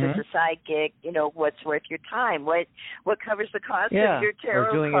 And if it's just a side gig, what's worth your time? What covers the cost of your tarot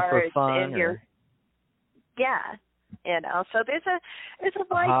or doing cards it for fun, and your so there's a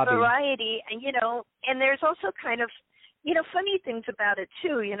wide variety, and and there's also kind of funny things about it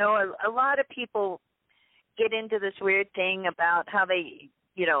too. A lot of people get into this weird thing about how they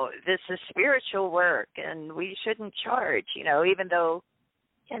this is spiritual work and we shouldn't charge, even though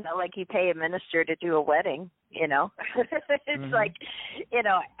like you pay a minister to do a wedding. It's like,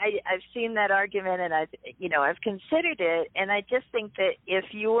 I've seen that argument, and I've considered it, and I just think that if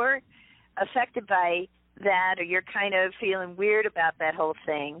you're affected by that, or you're kind of feeling weird about that whole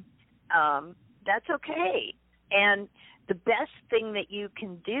thing, that's okay. And the best thing that you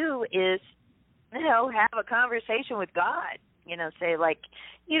can do is, have a conversation with God. Say like,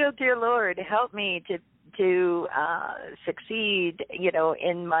 dear Lord, help me to succeed,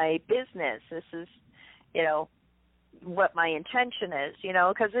 in my business. This is, what my intention is,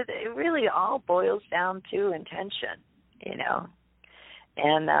 because it really all boils down to intention,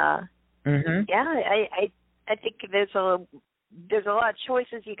 And I think there's a lot of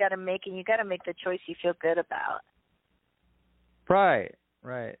choices you got to make, and you got to make the choice you feel good about. Right.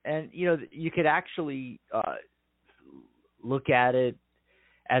 And, you could actually look at it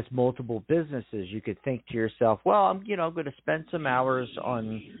as multiple businesses. You could think to yourself, well, I'm going to spend some hours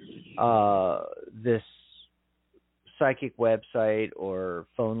on this psychic website or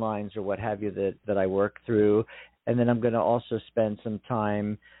phone lines or what have you that I work through. And then I'm going to also spend some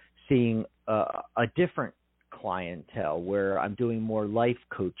time seeing a different clientele where I'm doing more life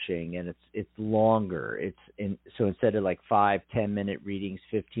coaching, and it's longer. So instead of like 5-10 minute readings,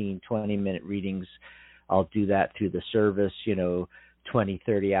 15-20 minute readings, I'll do that through the service,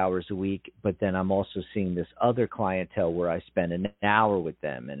 20-30 hours a week. But then I'm also seeing this other clientele where I spend an hour with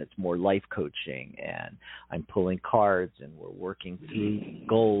them, and it's more life coaching, and I'm pulling cards, and we're working through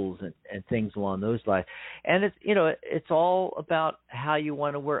goals and things along those lines. And it's it's all about how you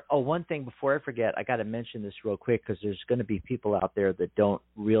want to work. Oh, one thing before I forget, I got to mention this real quick, because there's going to be people out there that don't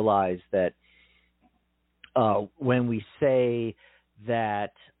realize that when we say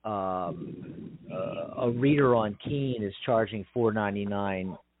that a reader on Keen is charging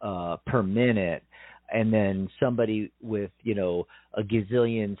 $4.99 per minute, and then somebody with a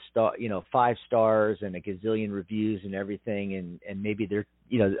gazillion 5 stars and a gazillion reviews and everything, and maybe they're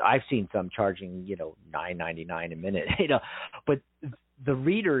I've seen some charging $9.99 a minute, but the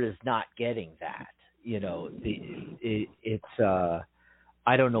reader is not getting that. It's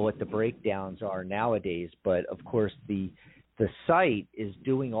I don't know what the breakdowns are nowadays, but of course the site is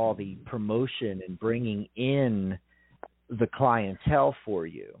doing all the promotion and bringing in the clientele for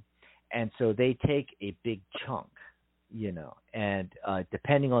you. And so they take a big chunk, and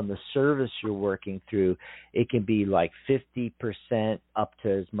depending on the service you're working through, it can be like 50% up to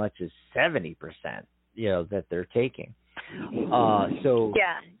as much as 70%, that they're taking. So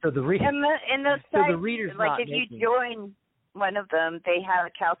the reader, and the site, so the reader's like not if making, you join one of them, they have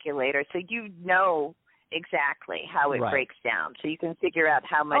a calculator, so exactly how it breaks down, so you can figure out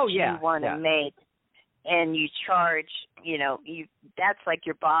how much you want to make, and you charge. That's like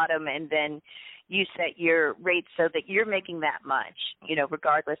your bottom, and then you set your rate so that you're making that much,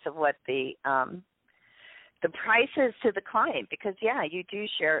 regardless of what the price is to the client, because you do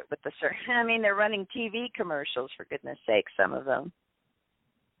share it with the service. I mean, they're running TV commercials, for goodness sake, some of them.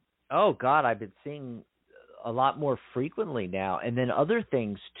 Oh God, I've been seeing a lot more frequently now, and then other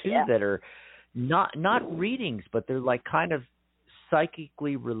things too that are not readings, but they're like kind of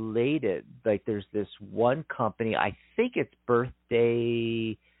psychically related. Like there's this one company, I think it's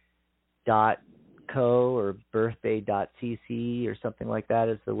birthday.co or birthday.cc or something like that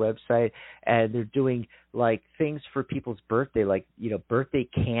is the website, and they're doing like things for people's birthday, like birthday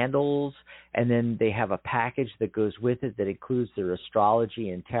candles, and then they have a package that goes with it that includes their astrology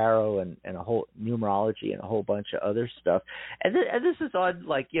and tarot and a whole numerology and a whole bunch of other stuff, and this is on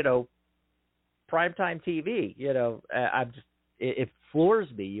like primetime TV. It floors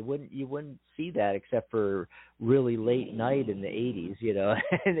me. You wouldn't see that except for really late night in the 80s,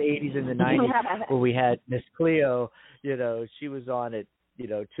 in the 80s and the 90s, where we had Miss Cleo. She was on at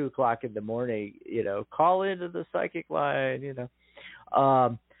 2:00 in the morning. Call into the psychic line.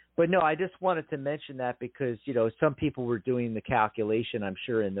 But no, I just wanted to mention that because some people were doing the calculation, I'm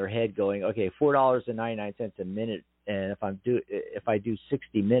sure, in their head, going, okay, $4.99 a minute, and if I do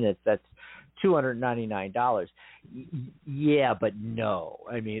 60 minutes, that's $299. Yeah, but no.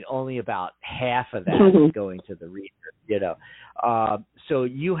 I mean, only about half of that is going to the reader, So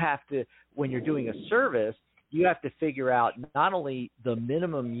you have to, when you're doing a service, you have to figure out not only the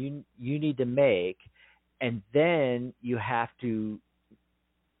minimum you need to make, and then you have to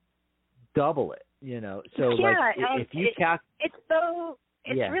double it, So if you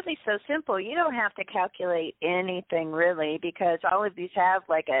It's really so simple. You don't have to calculate anything really, because all of these have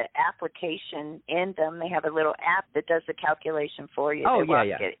like an application in them. They have a little app that does the calculation for you.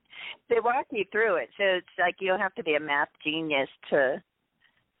 They walk you through it. So it's like you don't have to be a math genius to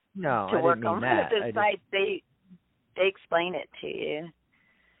work on the site. They explain it to you.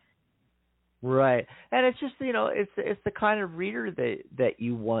 Right. And it's just, it's the kind of reader that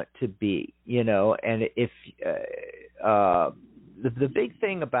you want to be, and if the big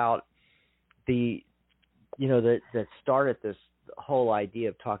thing about the that started this whole idea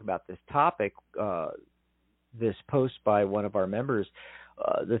of talking about this topic, this post by one of our members,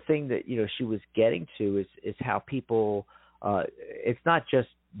 the thing that, she was getting to is how people, it's not just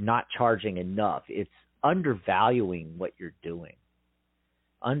not charging enough, it's undervaluing what you're doing,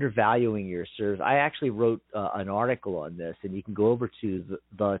 undervaluing your service. I actually wrote an article on this, and you can go over to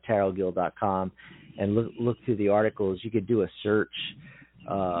thetarotguild.com and look through the articles. You could do a search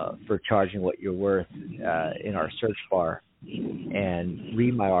for charging what you're worth in our search bar and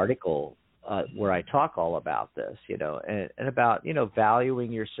read my article where I talk all about this, and about,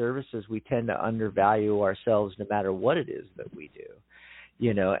 valuing your services. We tend to undervalue ourselves no matter what it is that we do,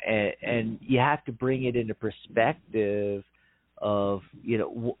 and you have to bring it into perspective of,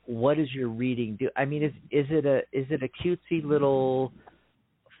 what is your reading do? I mean, is it a cutesy little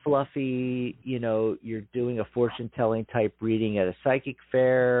fluffy, you're doing a fortune telling type reading at a psychic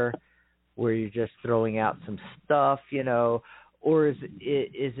fair where you're just throwing out some stuff, or is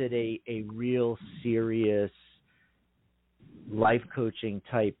it a real serious life coaching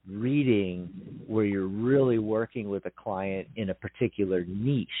type reading where you're really working with a client in a particular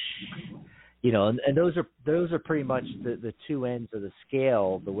niche? And those are pretty much the two ends of the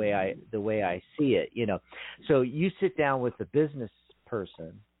scale, the way I see it. So you sit down with the business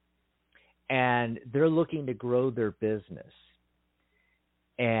person, and they're looking to grow their business,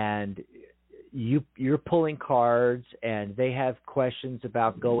 and you're pulling cards, and they have questions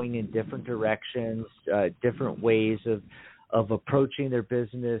about going in different directions, different ways of approaching their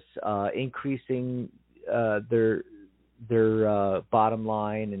business, increasing their bottom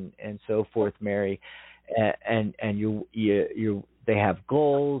line and so forth, Mary, and they have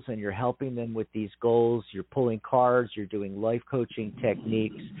goals, and you're helping them with these goals. You're pulling cards, you're doing life coaching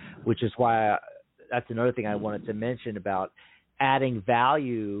techniques, which is why that's another thing I wanted to mention about adding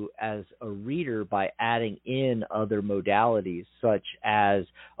value as a reader by adding in other modalities, such as,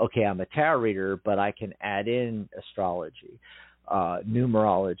 okay, I'm a tarot reader, but I can add in astrology,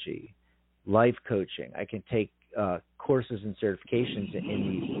 numerology, life coaching. I can take courses and certifications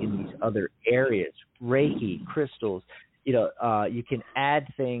in these other areas, Reiki, crystals. You can add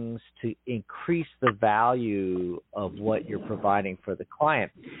things to increase the value of what you're providing for the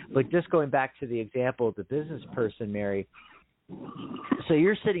client. But just going back to the example of the business person, Mary, so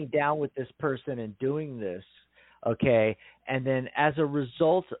you're sitting down with this person and doing this, okay, and then as a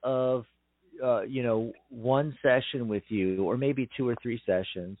result of one session with you, or maybe 2 or 3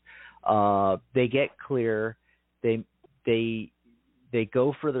 sessions, they get clear, they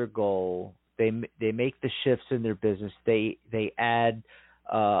go for their goal, they make the shifts in their business, they add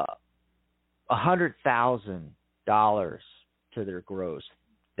 $100,000 to their gross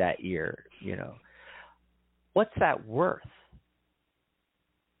that year. What's that worth?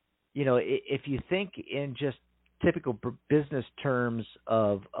 If you think in just typical business terms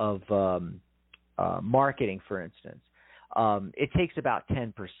of marketing, for instance, it takes about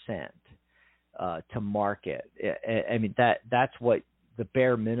 10% to market. I mean, that's what the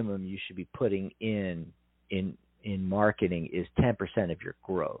bare minimum you should be putting in marketing is 10% of your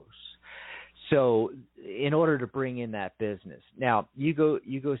gross. So in order to bring in that business, now you go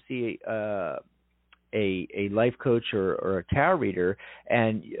see a life coach or a tarot reader,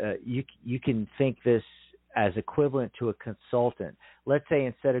 and you can think this as equivalent to a consultant. Let's say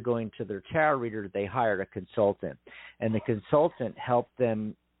instead of going to their tarot reader, they hired a consultant, and the consultant helped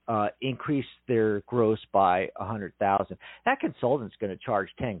them increase their gross by $100,000. That consultant's going to charge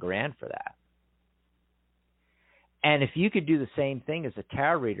 $10,000 for that. And if you could do the same thing as a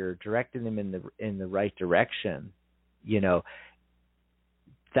tarot reader, directing them in the right direction,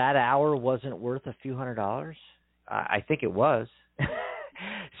 that hour wasn't worth a few $100s. I think it was.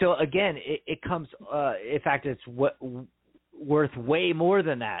 So again, it comes. In fact, it's worth way more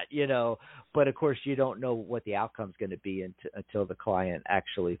than that, But of course, you don't know what the outcome's going to be until the client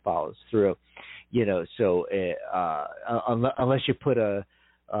actually follows through, So unless you put a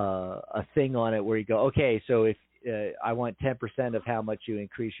thing on it where you go, okay, so if I want 10% of how much you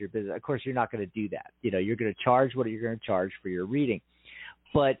increase your business, of course, you're not going to do that. You're going to charge what you're going to charge for your reading.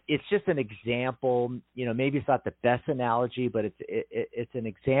 But it's just an example. Maybe it's not the best analogy, but it's an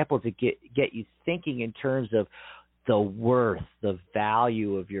example to get you thinking in terms of the worth, the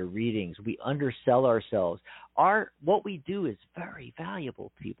value of your readings. We undersell ourselves. What we do is very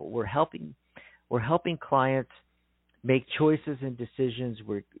valuable, people. We're helping clients make choices and decisions.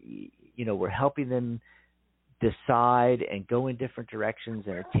 We're helping them decide and go in different directions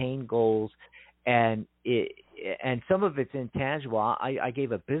and attain goals. And some of it's intangible. I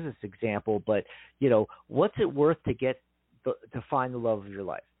gave a business example, but what's it worth to find the love of your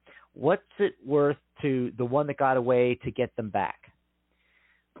life? what's it worth to the one that got away to get them back?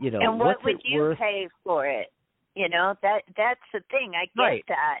 You know, and what would you worth? pay for it? You know, that's the thing. I get Right.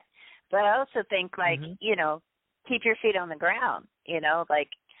 that, but I also think like Mm-hmm. you know, keep your feet on the ground. You know, like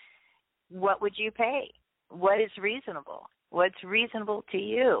what would you pay? What is reasonable? What's reasonable to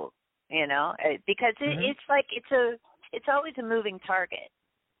you? You know, because Mm-hmm. it's like it's always a moving target.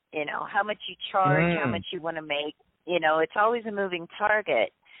 You know, how much you charge, how much you want to make. You know, it's always a moving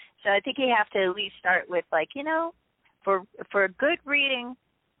target. So I think you have to at least start with like, you know, for a good reading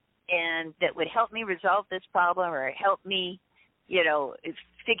and that would help me resolve this problem or help me, you know,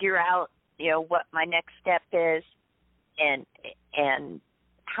 figure out, you know, what my next step is and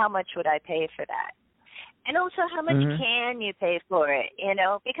how much would I pay for that? And also how much can you pay for it, you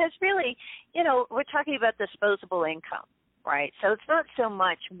know, because really, you know, we're talking about disposable income, right? So it's not so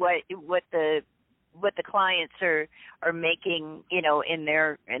much what the clients are making, you know, in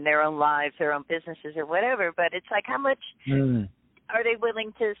their own lives, their own businesses or whatever, but it's like how much are they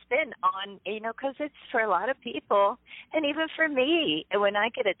willing to spend on, you know, because it's for a lot of people, and even for me, when I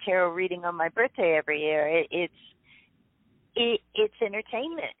get a tarot reading on my birthday every year, it's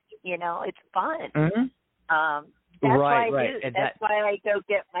entertainment, you know, it's fun. That's why I do. That's why I go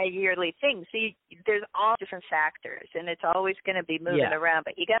get my yearly thing. See, there's all different factors, and it's always going to be moving around.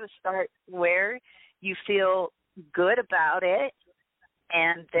 But you got to start where you feel good about it,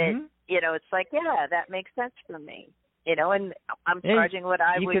 and that you know it's like, yeah, that makes sense for me. You know, and I'm charging what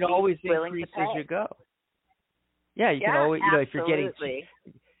I would be willing to pay. You can always increase as you go. Yeah, you can always. You know,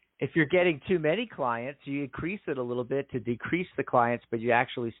 if you're getting too many clients, you increase it a little bit to decrease the clients, but you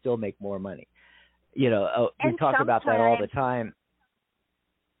actually still make more money. You know, we talk about that all the time.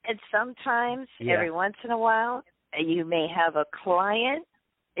 And sometimes, every once in a while, you may have a client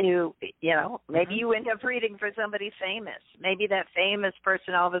who, you know, maybe you end up reading for somebody famous. Maybe that famous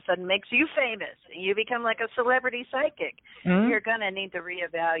person all of a sudden makes you famous. You become like a celebrity psychic. You're going to need to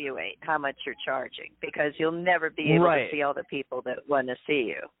reevaluate how much you're charging because you'll never be able to see all the people that want to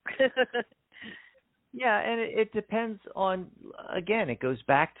see you. Yeah, and it depends on, again, it goes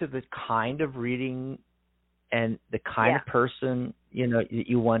back to the kind of reading and the kind of person, you know,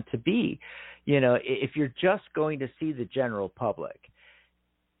 you want to be. You know, if you're just going to see the general public,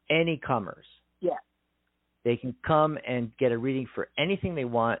 any comers, they can come and get a reading for anything they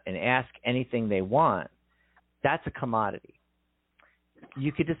want and ask anything they want. That's a commodity.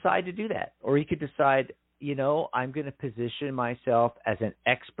 You could decide to do that, or you could decide, you know, I'm going to position myself as an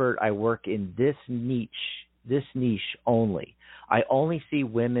expert. I work in this niche only. I only see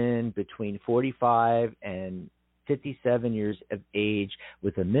women between 45 and 57 years of age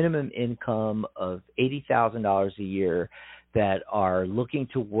with a minimum income of $80,000 a year that are looking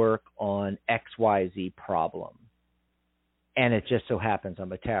to work on XYZ problem. And it just so happens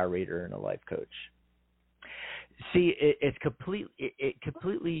I'm a tarot reader and a life coach. See, it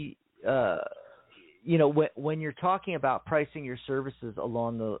completely you know, when you're talking about pricing your services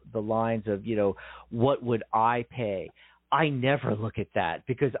along the lines of, you know, what would I pay? I never look at that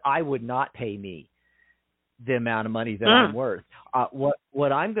because I would not pay me the amount of money that I'm worth.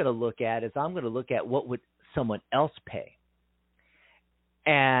 What I'm going to look at is I'm going to look at what would someone else pay.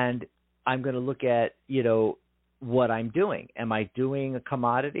 And I'm going to look at, you know, what I'm doing. Am I doing a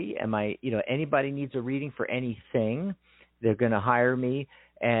commodity? Am I, you know, anybody needs a reading for anything, they're going to hire me.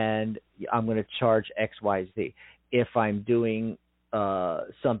 And I'm going to charge X, Y, Z. If I'm doing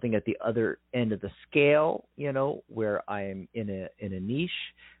something at the other end of the scale, you know, where I am in a niche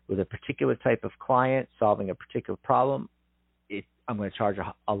with a particular type of client solving a particular problem, I'm going to charge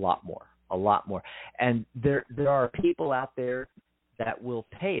a lot more. And there are people out there that will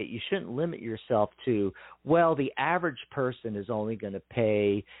pay it. You shouldn't limit yourself to, well, the average person is only going to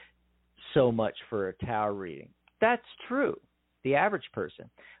pay so much for a tarot reading. That's true. The average person.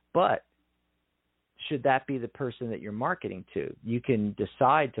 But should that be the person that you're marketing to? You can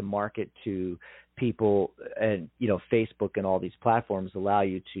decide to market to people, and you know, Facebook and all these platforms allow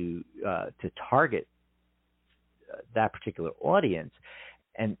you to target that particular audience,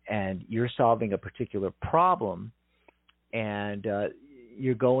 and you're solving a particular problem, and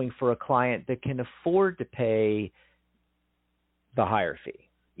you're going for a client that can afford to pay the higher fee,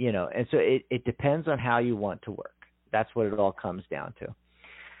 you know. And so it depends on how you want to work. That's what it all comes down to.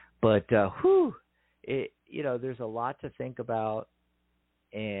 But, you know, there's a lot to think about,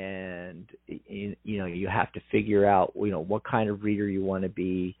 and, you know, you have to figure out, you know, what kind of reader you want to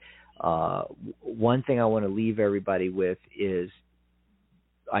be. One thing I want to leave everybody with is,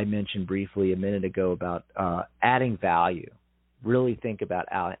 I mentioned briefly a minute ago about adding value. really think about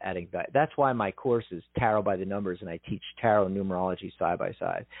adding value. That's why my course is Tarot by the Numbers, and I teach tarot and numerology side by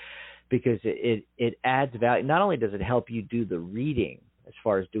side, because it adds value. Not only does it help you do the reading as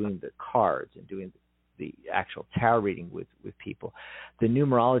far as doing the cards and doing the actual tarot reading with people, the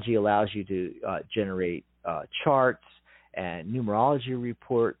numerology allows you to generate charts and numerology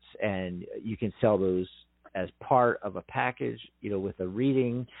reports, and you can sell those as part of a package, with a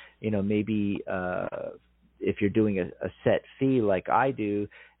reading, maybe if you're doing a set fee like I do,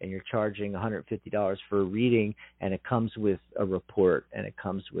 and you're charging $150 for a reading, and it comes with a report, and it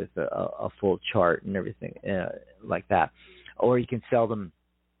comes with a full chart and everything like that. Or you can sell them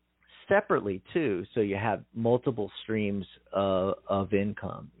separately too, so you have multiple streams of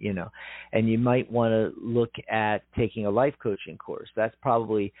income, and you might want to look at taking a life coaching course. That's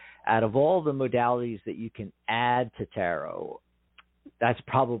probably, out of all the modalities that you can add to tarot, that's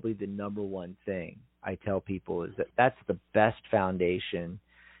probably the number one thing I tell people, is that that's the best foundation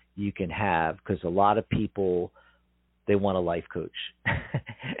you can have, because a lot of people, they want a life coach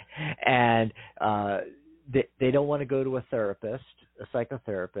and they don't want to go to a therapist, a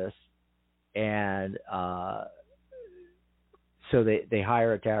psychotherapist, and so they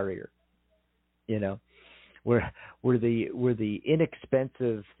hire a tarot reader. We're the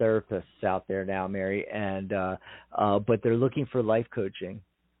inexpensive therapists out there now, Mary, and but they're looking for life coaching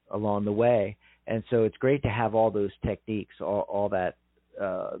along the way. And so it's great to have all those techniques, all that,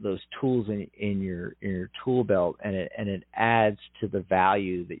 those tools in your tool belt, and it adds to the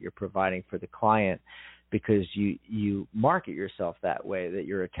value that you're providing for the client, because you market yourself that way, that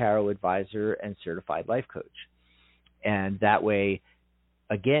you're a tarot advisor and certified life coach. And that way,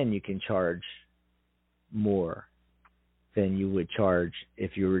 again, you can charge more than you would charge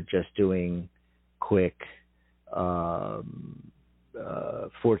if you were just doing quick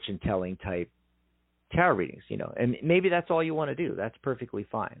fortune-telling type tarot readings, and maybe that's all you want to do. That's perfectly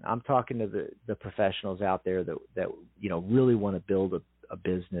fine. I'm talking to the professionals out there that really want to build a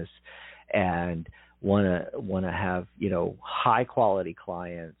business and want to have high quality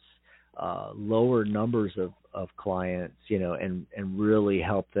clients, lower numbers of clients, and really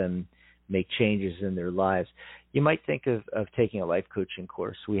help them make changes in their lives. You might think of taking a life coaching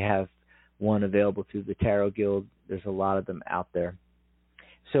course. We have one available through the Tarot Guild. There's a lot of them out there.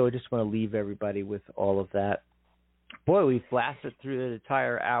 So I just want to leave everybody with all of that. Boy, we blasted through the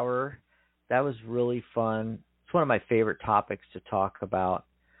entire hour. That was really fun. It's one of my favorite topics to talk about.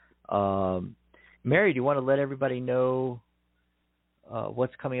 Mary, do you want to let everybody know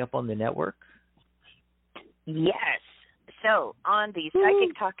what's coming up on the network? Yes. So on the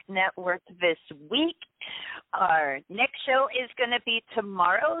Psychic Talk Network this week, our next show is going to be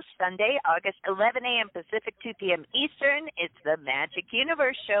tomorrow, Sunday, August 11 a.m. Pacific, 2 p.m. Eastern. It's the Magic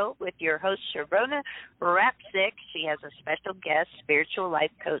Universe Show with your host, Sharona Rapsick. She has a special guest, spiritual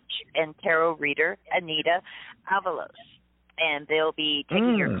life coach and tarot reader, Anita Avalos. And they'll be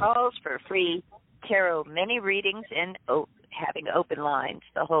taking your calls for free tarot mini readings and having open lines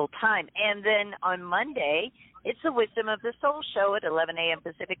the whole time. And then on Monday, it's the Wisdom of the Soul Show at 11 a.m.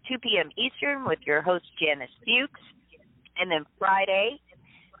 Pacific, 2 p.m. Eastern with your host, Janice Fuchs. And then Friday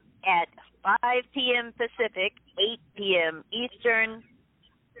at 5 p.m. Pacific, 8 p.m. Eastern,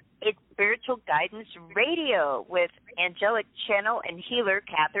 it's Spiritual Guidance Radio with angelic channel and healer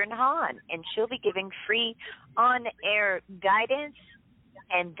Catherine Hahn. And she'll be giving free on-air guidance.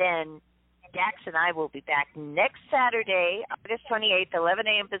 And then Dax and I will be back next Saturday, August 28th, 11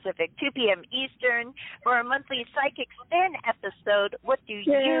 a.m. Pacific, 2 p.m. Eastern, for our monthly Psychic Spin episode, What Do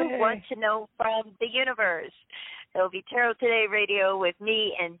You Want to Know from the Universe? There will be Tarot Today Radio with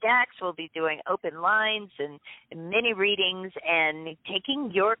me and Dax. We'll be doing open lines and mini readings and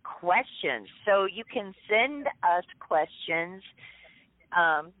taking your questions. So you can send us questions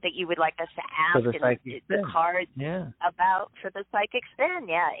that you would like us to ask in the cards about for the Psychic Spin.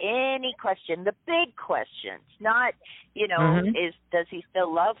 Yeah, any question. The big questions, not, does he still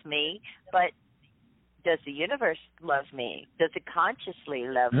love me, but does the universe love me? Does it consciously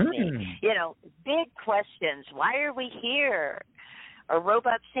love me? Big questions. Why are we here? Are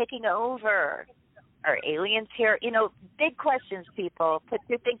robots taking over? Are aliens here? Big questions, people. Put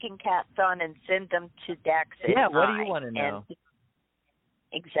your thinking caps on and send them to Dax. Yeah, what do you want to know?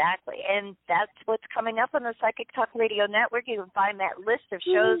 Exactly. And that's what's coming up on the Psychic Talk Radio Network. You can find that list of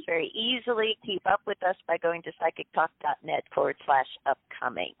shows very easily. Keep up with us by going to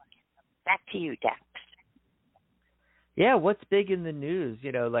psychictalk.net/upcoming. Back to you, Dax. Yeah, what's big in the news?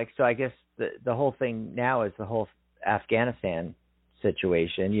 So I guess the whole thing now is the whole Afghanistan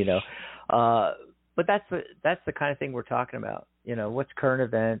situation, but that's the kind of thing we're talking about. What's current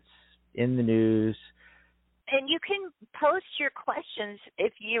events in the news. And you can post your questions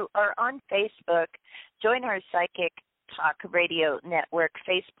if you are on Facebook. Join our Psychic Talk Radio Network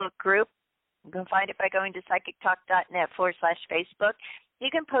Facebook group. You can find it by going to psychictalk.net/Facebook.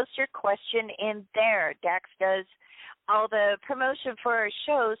 You can post your question in there. Dax does all the promotion for our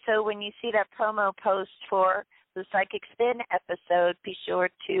show, so when you see that promo post for the Psychic Spin episode, be sure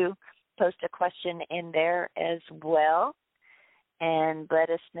to post a question in there as well and let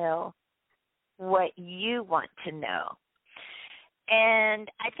us know what you want to know.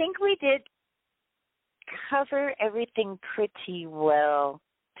 And I think we did cover everything pretty well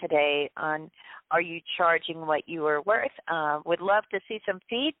today on are you charging what you are worth. Would love to see some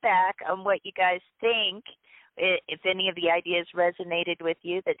feedback on what you guys think, if any of the ideas resonated with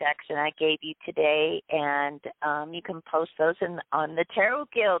you that Dax and I gave you today. And you can post those on the Tarot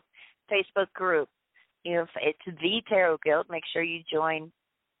Guild Facebook group. If it's the Tarot Guild, make sure you join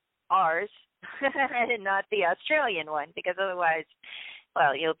ours and not the Australian one, because otherwise,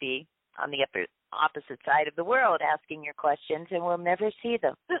 well, you'll be on the opposite side of the world asking your questions, and we'll never see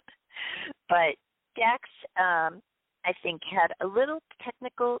them. But Dax, I think, had a little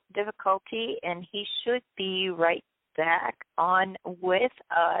technical difficulty, and he should be right back on with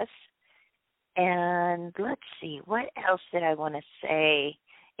us. And let's see, what else did I want to say,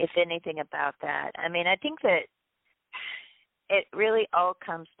 if anything, about that? I mean, I think that it really all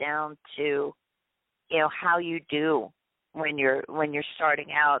comes down to, how you do when you're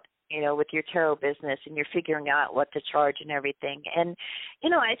starting out, with your tarot business, and you're figuring out what to charge and everything. And,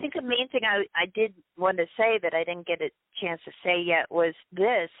 I think the main thing I did want to say that I didn't get a chance to say yet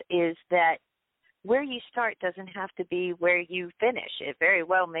is that where you start doesn't have to be where you finish. It very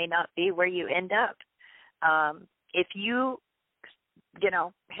well may not be where you end up. If you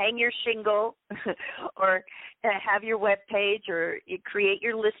hang your shingle or have your web page, or you create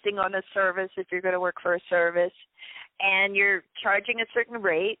your listing on a service if you're going to work for a service, and you're charging a certain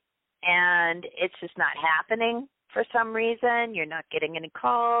rate and it's just not happening for some reason, you're not getting any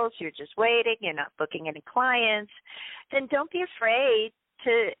calls, you're just waiting, you're not booking any clients, then don't be afraid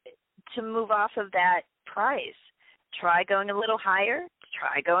to move off of that price. Try going a little higher,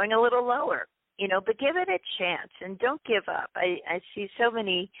 try going a little lower. But give it a chance and don't give up. I see so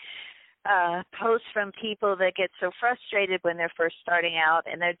many posts from people that get so frustrated when they're first starting out,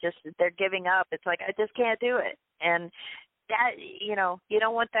 and they're giving up. It's like, I just can't do it. And that, you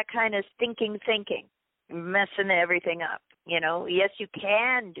don't want that kind of thinking, messing everything up. Yes, you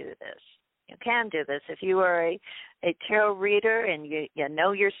can do this. You can do this. If you are a tarot reader and you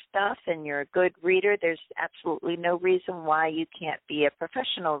know your stuff and you're a good reader, there's absolutely no reason why you can't be a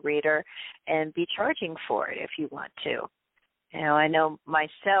professional reader and be charging for it if you want to. I know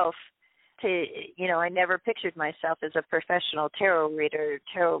myself, I never pictured myself as a professional tarot reader.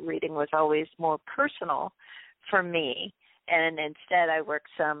 Tarot reading was always more personal for me, and instead I worked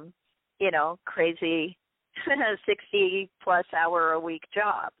some, crazy 60-plus hour a week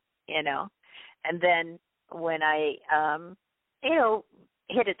job, And then when I,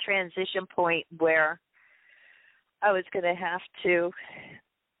 hit a transition point where I was going to have to,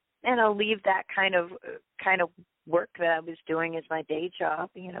 leave that kind of work that I was doing as my day job,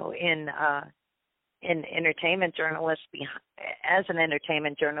 in entertainment journalist, as an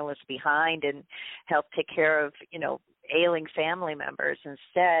entertainment journalist behind, and help take care of, ailing family members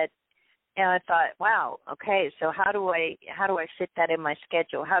instead. And I thought, wow, okay, so how do I fit that in my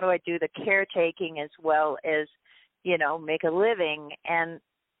schedule? How do I do the caretaking as well as, make a living? And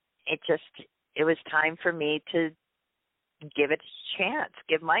it was time for me to give it a chance,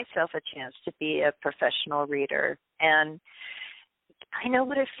 give myself a chance to be a professional reader. And I know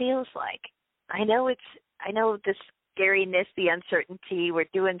what it feels like. I know the scariness, the uncertainty. We're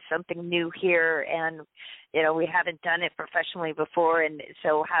doing something new here, and we haven't done it professionally before, and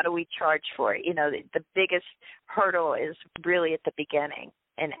so how do we charge for it? The biggest hurdle is really at the beginning,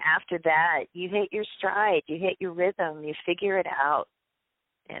 and after that, you hit your stride, you hit your rhythm, you figure it out.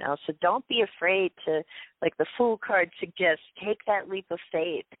 So don't be afraid to, like the Fool card suggests, take that leap of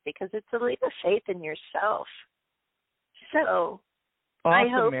faith, because it's a leap of faith in yourself. So awesome, I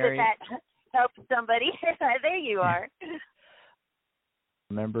hope Mary. that helps somebody. There you are.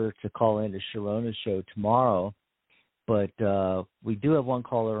 Remember to call in to Sharona's show tomorrow, but we do have one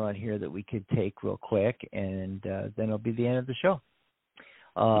caller on here that we could take real quick, and then it'll be the end of the show.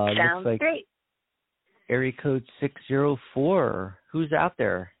 Sounds looks like great. Area code 604. Who's out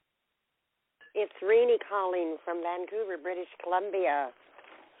there? It's Renee calling from Vancouver, British Columbia.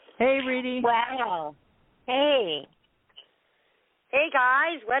 Hey, Renee. Wow. Hey. Hey,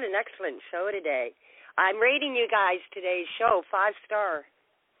 guys. What an excellent show today. I'm rating you guys today's show 5-star.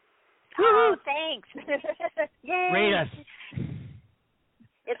 Oh, thanks. Yay. Rate us.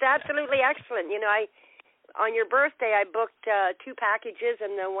 It's absolutely excellent. You know, on your birthday, I booked 2 packages,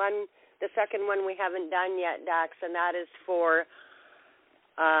 and the second one we haven't done yet, Dax, and that is for.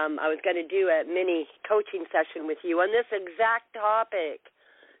 I was going to do a mini coaching session with you on this exact topic.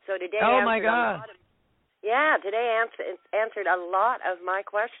 So today, oh my God! Today answered a lot of my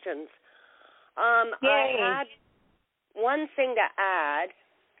questions. Yay. I had one thing to add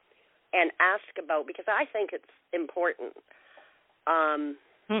and ask about because I think it's important. And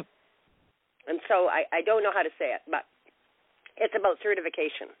so I don't know how to say it, but it's about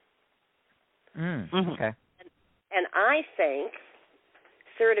certification. Okay. And I think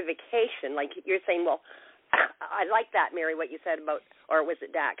certification, like you're saying, well, I like that, Mary, what you said about, or was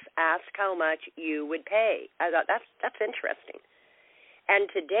it Dax? Ask how much you would pay. I thought that's interesting. And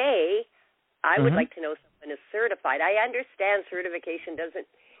today, I would like to know someone is certified. I understand certification doesn't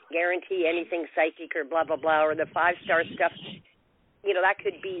guarantee anything psychic or blah, blah, blah, or the 5-star stuff. You know, that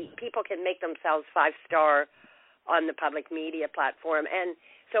could be, people can make themselves 5-star on the public media platform. And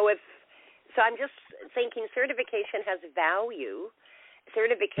so I'm just thinking certification has value.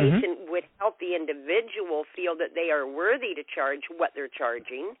 Certification would help the individual feel that they are worthy to charge what they're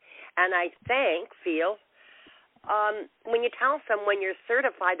charging. And I feel when you tell someone you're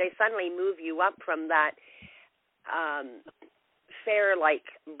certified, they suddenly move you up from that fair-like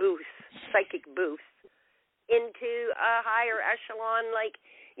booth, psychic booth, into a higher echelon, like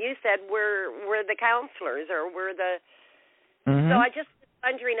you said, we're the counselors or we're the. So I just was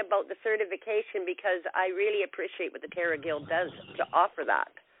wondering about the certification because I really appreciate what the Tarot Guild does to offer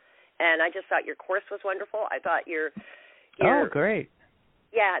that, and I just thought your course was wonderful. I thought your oh, great.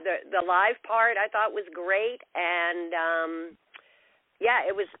 Yeah, the live part I thought was great, and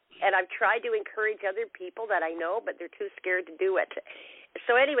it was. And I've tried to encourage other people that I know, but they're too scared to do it.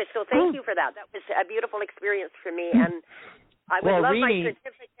 So anyway, thank you for that. That was a beautiful experience for me, and I would love my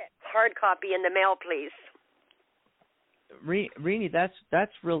certificate hard copy in the mail, please. Rini,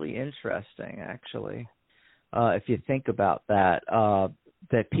 that's really interesting, actually. If you think about that,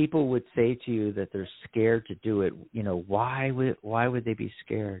 that people would say to you that they're scared to do it. You know, why would they be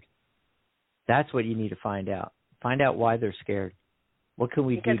scared? That's what you need to find out. Find out why they're scared. What can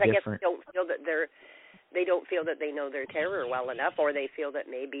we do different? Because I guess they don't feel that they don't feel that they know their terror well enough, or they feel that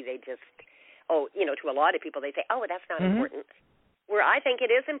maybe they just, to a lot of people they say, that's not important. Where I think it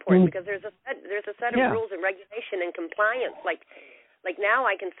is important because there's a set of rules and regulation and compliance. Like now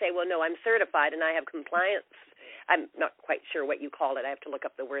I can say, well, no, I'm certified and I have compliance. I'm not quite sure what you call it. I have to look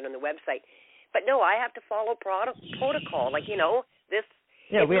up the word on the website. But no, I have to follow protocol. Like, this.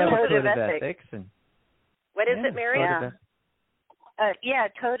 Yeah, we have a code of ethics. And what is it, Mary?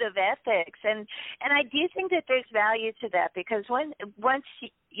 Code of ethics, and I do think that there's value to that because when I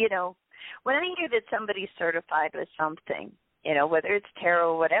hear that somebody's certified with something, whether it's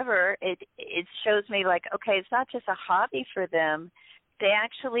tarot or whatever, it shows me like, okay, it's not just a hobby for them. They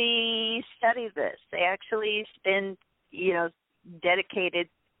actually study this. They actually spend, dedicated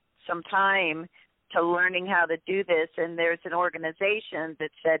some time to learning how to do this, and there's an organization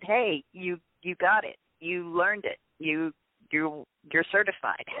that said, hey, you got it, you learned it, you're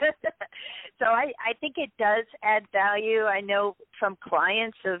certified. So I think it does add value. I know from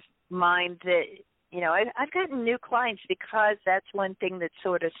clients of mine that, I've gotten new clients because that's one thing that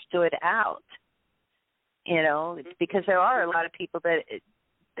sort of stood out. It's because there are a lot of people that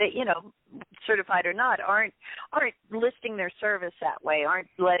certified or not, aren't listing their service that way, aren't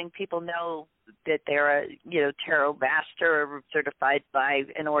letting people know that they're a, tarot master or certified by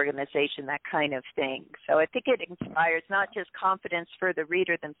an organization, that kind of thing. So I think it inspires not just confidence for the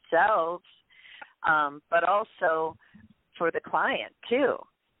reader themselves, but also for the client too.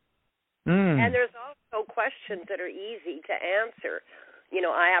 And there's also questions that are easy to answer.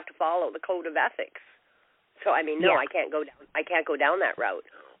 I have to follow the code of ethics. So I can't go down that route.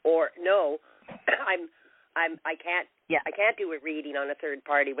 Or no, I can't do a reading on a third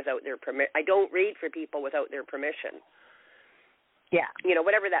party without their permission. I don't read for people without their permission. Yeah.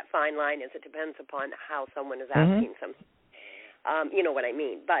 Whatever that fine line is, it depends upon how someone is asking something. You know what I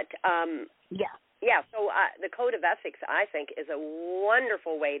mean. But so the code of ethics, I think, is a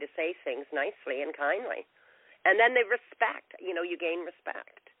wonderful way to say things nicely and kindly. And then they respect. You gain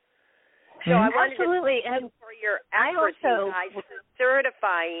respect. So I wanted to thank you for your efforts, you guys, for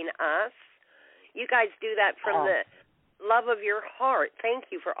certifying us. You guys do that from the love of your heart. Thank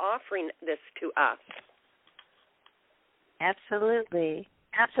you for offering this to us. Absolutely.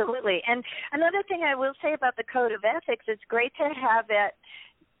 And another thing I will say about the Code of Ethics, it's great to have that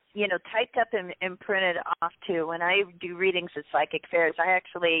typed up and printed off too. When I do readings at Psychic Fairs, I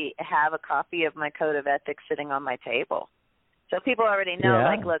actually have a copy of my code of ethics sitting on my table. So people already know,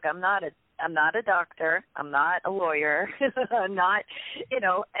 like, look, I'm not a doctor, I'm not a lawyer, I'm not,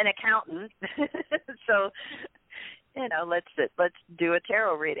 an accountant. So, let's do a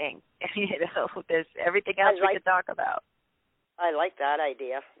tarot reading. There's everything else we could talk about. I like that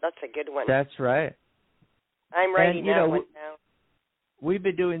idea. That's a good one. That's right. I'm writing that one now. We've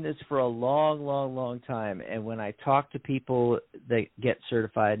been doing this for a long, long, long time, and when I talk to people that get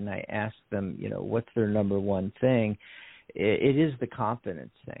certified and I ask them, what's their number one thing, it is the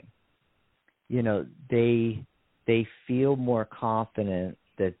confidence thing. They feel more confident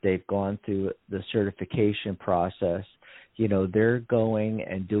that they've gone through the certification process. They're going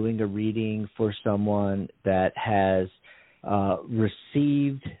and doing a reading for someone that has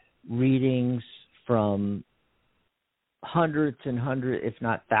received readings from hundreds and hundreds, if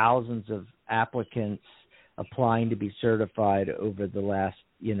not thousands, of applicants applying to be certified over the last,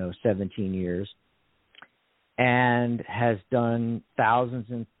 17 years, and has done thousands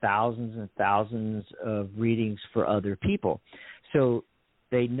and thousands and thousands of readings for other people. So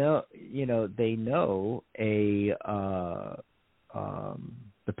they know,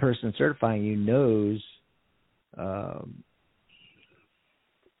 the person certifying you knows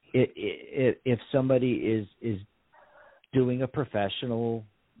if somebody is doing a professional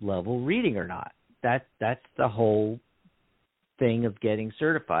level reading or not. That's the whole thing of getting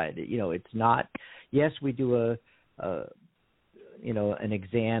certified. It's not. Yes, we do an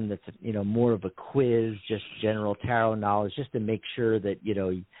exam that's more of a quiz, just general tarot knowledge, just to make sure that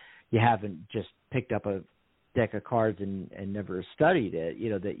you haven't just picked up a deck of cards and never studied it.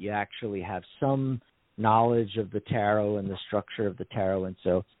 That you actually have some knowledge of the tarot and the structure of the tarot and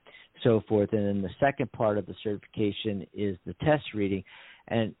so forth. And then the second part of the certification is the test reading.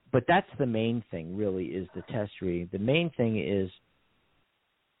 But that's the main thing, really, is the test reading. The main thing is,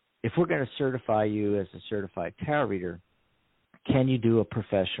 if we're going to certify you as a certified tarot reader, can you do a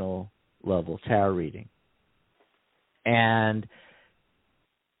professional level tarot reading? And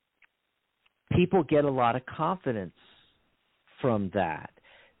people get a lot of confidence from that.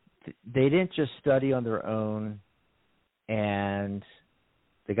 They didn't just study on their own and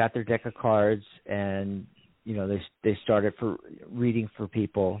they got their deck of cards and, they started for reading for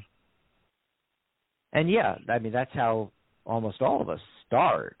people. And, that's how almost all of us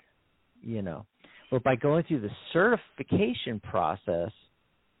start, But by going through the certification process,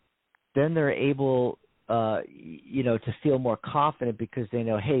 then they're able, to feel more confident because they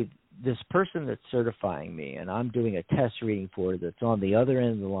know, hey, this person that's certifying me and I'm doing a test reading for that's on the other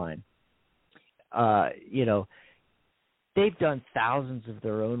end of the line, they've done thousands of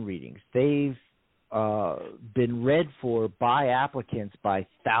their own readings. They've been read for by applicants by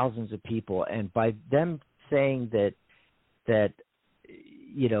thousands of people, and by them saying that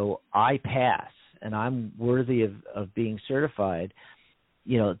I pass and I'm worthy of being certified,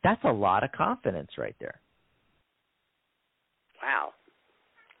 that's a lot of confidence right there. Wow.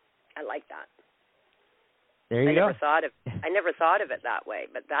 I like that. There you go. I never thought of it that way,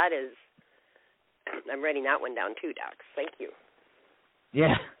 but that is, I'm writing that one down too, Dax. Thank you.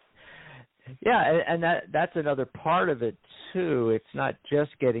 Yeah. Yeah, and that's another part of it too. It's not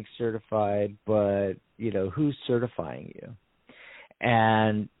just getting certified, but who's certifying you,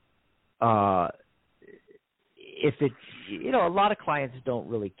 and if it's a lot of clients don't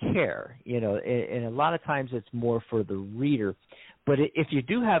really care, and a lot of times it's more for the reader. But if you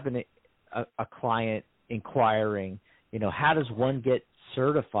do have a client inquiring, how does one get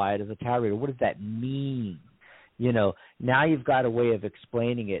certified as a tarot reader? What does that mean? Now you've got a way of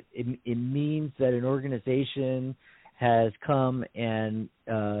explaining it. It means that an organization has come and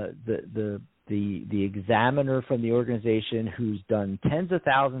the examiner from the organization, who's done tens of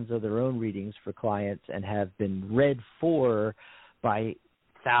thousands of their own readings for clients and have been read for by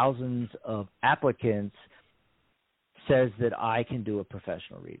thousands of applicants, says that I can do a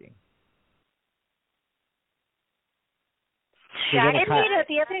professional reading. So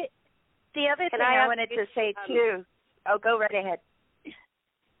the other thing I wanted to say too. Oh, go right ahead.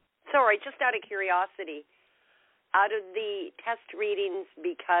 Sorry, just out of curiosity, out of the test readings,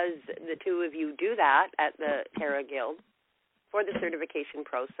 because the two of you do that at the Tarot Guild for the certification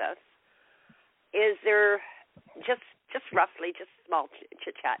process, is there, just roughly, just small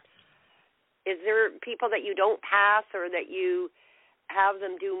chit-chat, is there people that you don't pass or that you have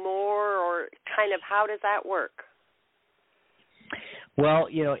them do more, or kind of how does that work? Well,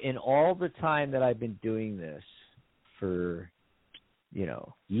 in all the time that I've been doing this for,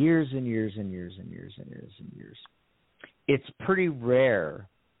 years and years and years and years and years and years, it's pretty rare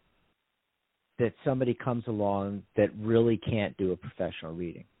that somebody comes along that really can't do a professional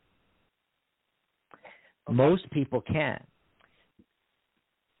reading. Okay. Most people can.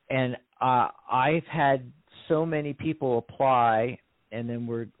 And I've had so many people apply, and then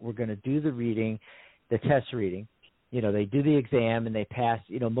we're going to do the reading, the test reading. You know, they do the exam and they pass.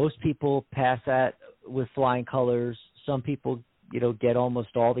 You know, most people pass that with flying colors. Some people, you know, get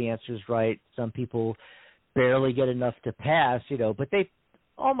almost all the answers right. Some people barely get enough to pass, you know, but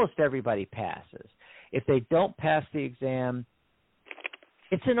almost everybody passes. If they don't pass the exam,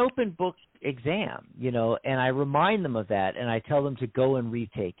 it's an open book exam, you know, and I remind them of that, and I tell them to go and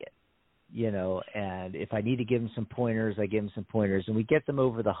retake it, you know, and if I need to give them some pointers, I give them some pointers, and we get them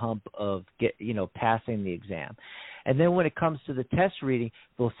over the hump of, passing the exam. And then when it comes to the test reading,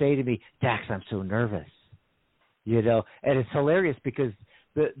 they'll say to me, Dax, I'm so nervous, you know, and it's hilarious because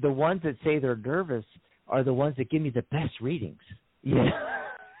the ones that say they're nervous are the ones that give me the best readings, you know.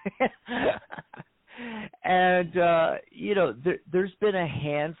 And, there's been a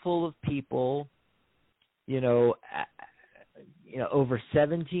handful of people, over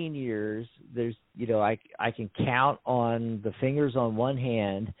 17 years, there's, I can count on the fingers on one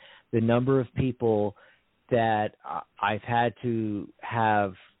hand the number of people that I've had to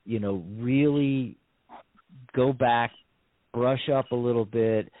have, really go back, brush up a little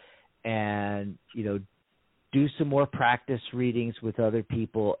bit, and, do some more practice readings with other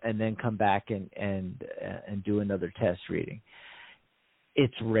people, and then come back and do another test reading.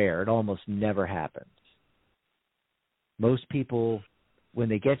 It's rare. It almost never happens. Most people, when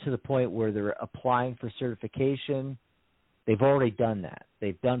they get to the point where they're applying for certification, they've already done that.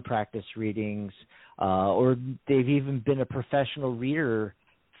 They've done practice readings, or they've even been a professional reader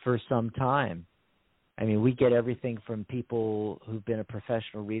for some time. I mean, we get everything from people who've been a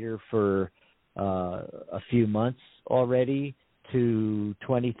professional reader for a few months already to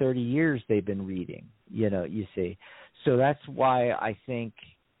 20, 30 years they've been reading, you see. So that's why I think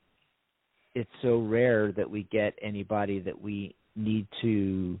it's so rare that we get anybody that we need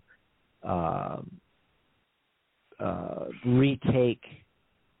to retake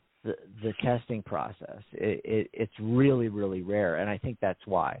the testing process. It's really, really rare, and I think that's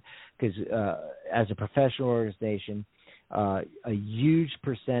why. Because as a professional organization, a huge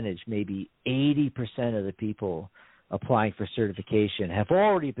percentage, maybe 80% of the people applying for certification have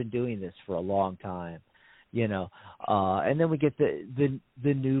already been doing this for a long time, and then we get the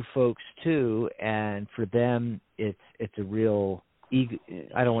new folks too, and for them it's a real ego,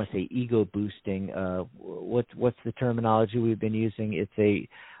 I don't want to say ego boosting. What's the terminology we've been using? It's a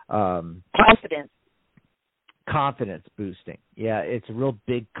confidence boosting. Yeah, it's a real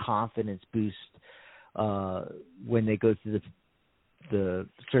big confidence boost when they go through the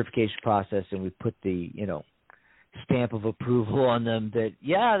certification process, and we put the stamp of approval on them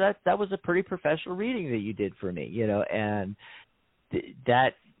that that was a pretty professional reading that you did for me, and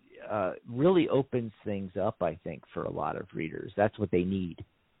that really opens things up, I think, for a lot of readers. That's what they need.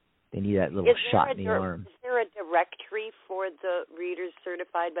 They need that little shot in the arm. Is there a directory for the readers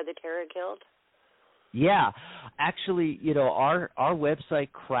certified by the Tarot Guild? Yeah, actually, our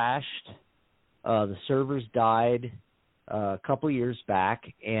website crashed. The servers died a couple of years back,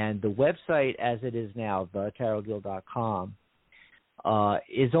 and the website as it is now, thetarotguild.com,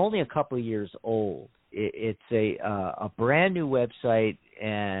 is only a couple of years old. It's a brand new website,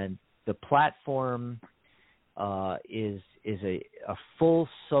 and the platform is a full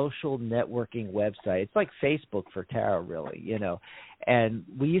social networking website. It's like Facebook for tarot, really, And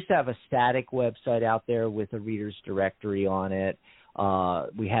we used to have a static website out there with a reader's directory on it.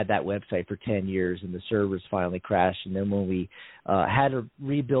 We had that website for 10 years, and the servers finally crashed. And then when we had to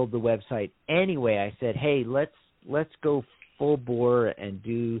rebuild the website anyway, I said, hey, let's go full bore and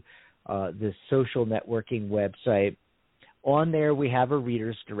do this social networking website. On there, we have a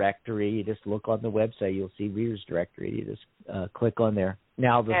reader's directory. You just look on the website, you'll see reader's directory. You just click on there.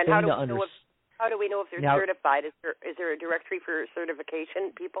 Now, the thing to understand. How do we know if they're certified? Is there a directory for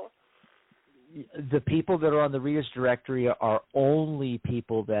certification people? The people that are on the reader's directory are only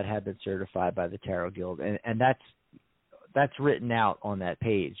people that have been certified by the Tarot Guild, and that's written out on that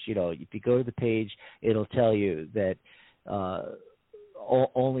page. If you go to the page, it'll tell you that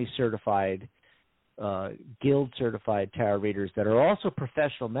only certified, guild-certified tarot readers that are also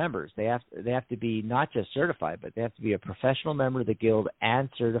professional members. They have to be not just certified, but they have to be a professional member of the guild and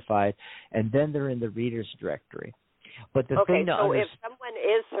certified, and then they're in the reader's directory. But the thing so if someone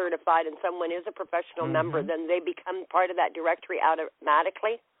is certified and someone is a professional member, then they become part of that directory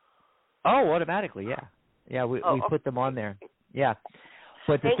automatically? Oh, automatically, yeah. Yeah, we put them on there. Yeah.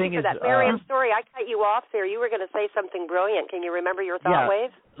 But the Thank thing you for is, that. Mary, I'm sorry I cut you off there. You were going to say something brilliant. Can you remember your thought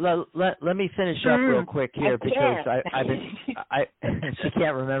wave? Let me finish up real quick here because I've been she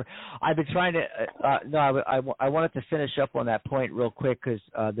can't remember. I've been trying to I wanted to finish up on that point real quick because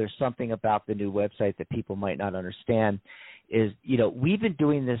there's something about the new website that people might not understand. Is we've been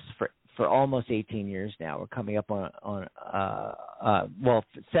doing this for almost 18 years now. We're coming up on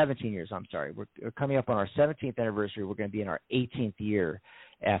 17 years. I'm sorry. We're coming up on our 17th anniversary. We're going to be in our 18th year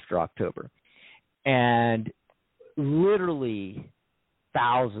after October, and literally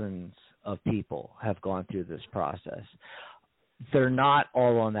thousands of people have gone through this process. They're not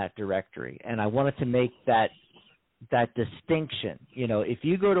all on that directory, and I wanted to make that distinction. If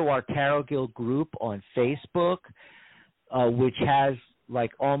you go to our Tarot Guild group on Facebook, which has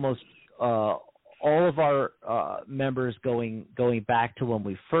like almost all of our members going back to when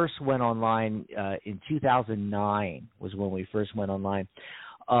we first went online in 2009 was when we first went online.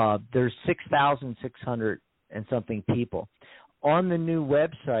 There's 6,600 and something people. On the new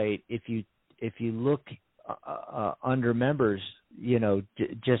website, if you look under members,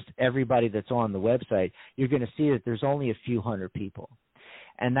 just everybody that's on the website, you're going to see that there's only a few hundred people.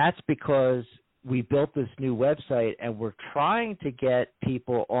 And that's because we built this new website and we're trying to get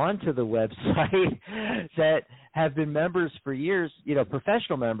people onto the website that have been members for years,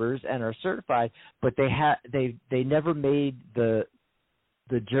 professional members and are certified, but they never made the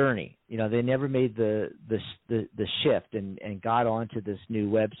journey. They never made the shift and got onto this new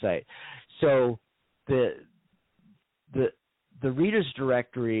website. So the Reader's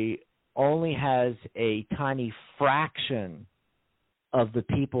Directory only has a tiny fraction of the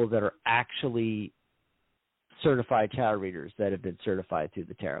people that are actually certified tarot readers that have been certified through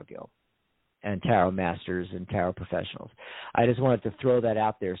the Tarot Guild and tarot masters and tarot professionals. I just wanted to throw that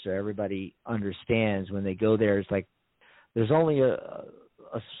out there so everybody understands when they go there. It's like there's only a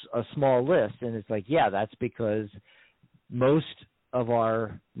small list, and it's like, yeah, that's because most of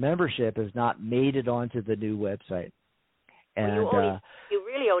our membership has not made it onto the new website. And you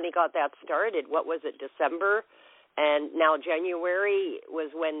really only got that started. What was it, December? And now January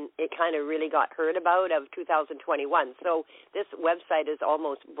was when it kind of really got heard about of 2021. So this website is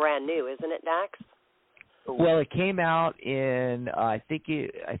almost brand new, isn't it, Dax? Well, it came out in I think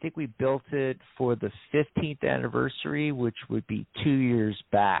we built it for the 15th anniversary, which would be 2 years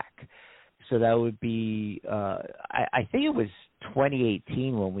back. So that would be I think it was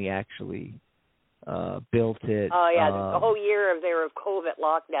 2018 when we actually built it. Oh yeah, the whole year of COVID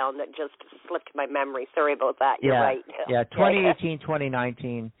lockdown that just slipped my memory. Sorry about that. You're right. Yeah, 2018,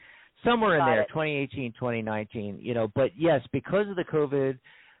 2019, somewhere in there. 2018, 2019. But yes, because of the COVID.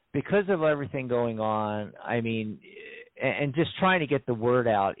 Because of everything going on, I mean, and just trying to get the word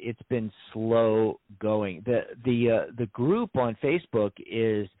out, it's been slow going. The group on Facebook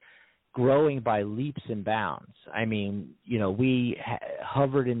is growing by leaps and bounds. I mean, we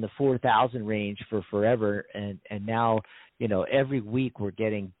hovered in the 4,000 range for forever, and now, every week we're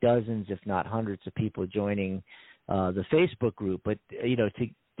getting dozens, if not hundreds, of people joining the Facebook group. But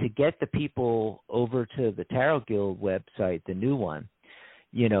to get the people over to the Tarot Guild website, the new one.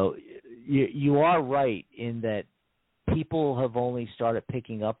 You are right in that people have only started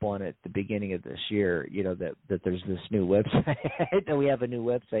picking up on it at the beginning of this year, that there's this new website, that we have a new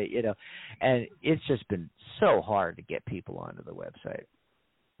website, and it's just been so hard to get people onto the website.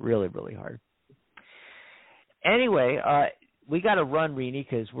 Really, really hard. Anyway, we got to run, Renee,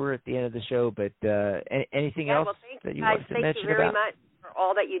 because we're at the end of the show, but anything else that you wanted to mention about? Thank you very much for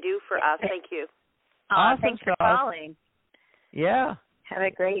all that you do for us. Thank you. Awesome. Thanks for calling. Yeah. Have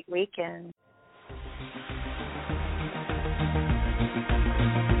a great weekend.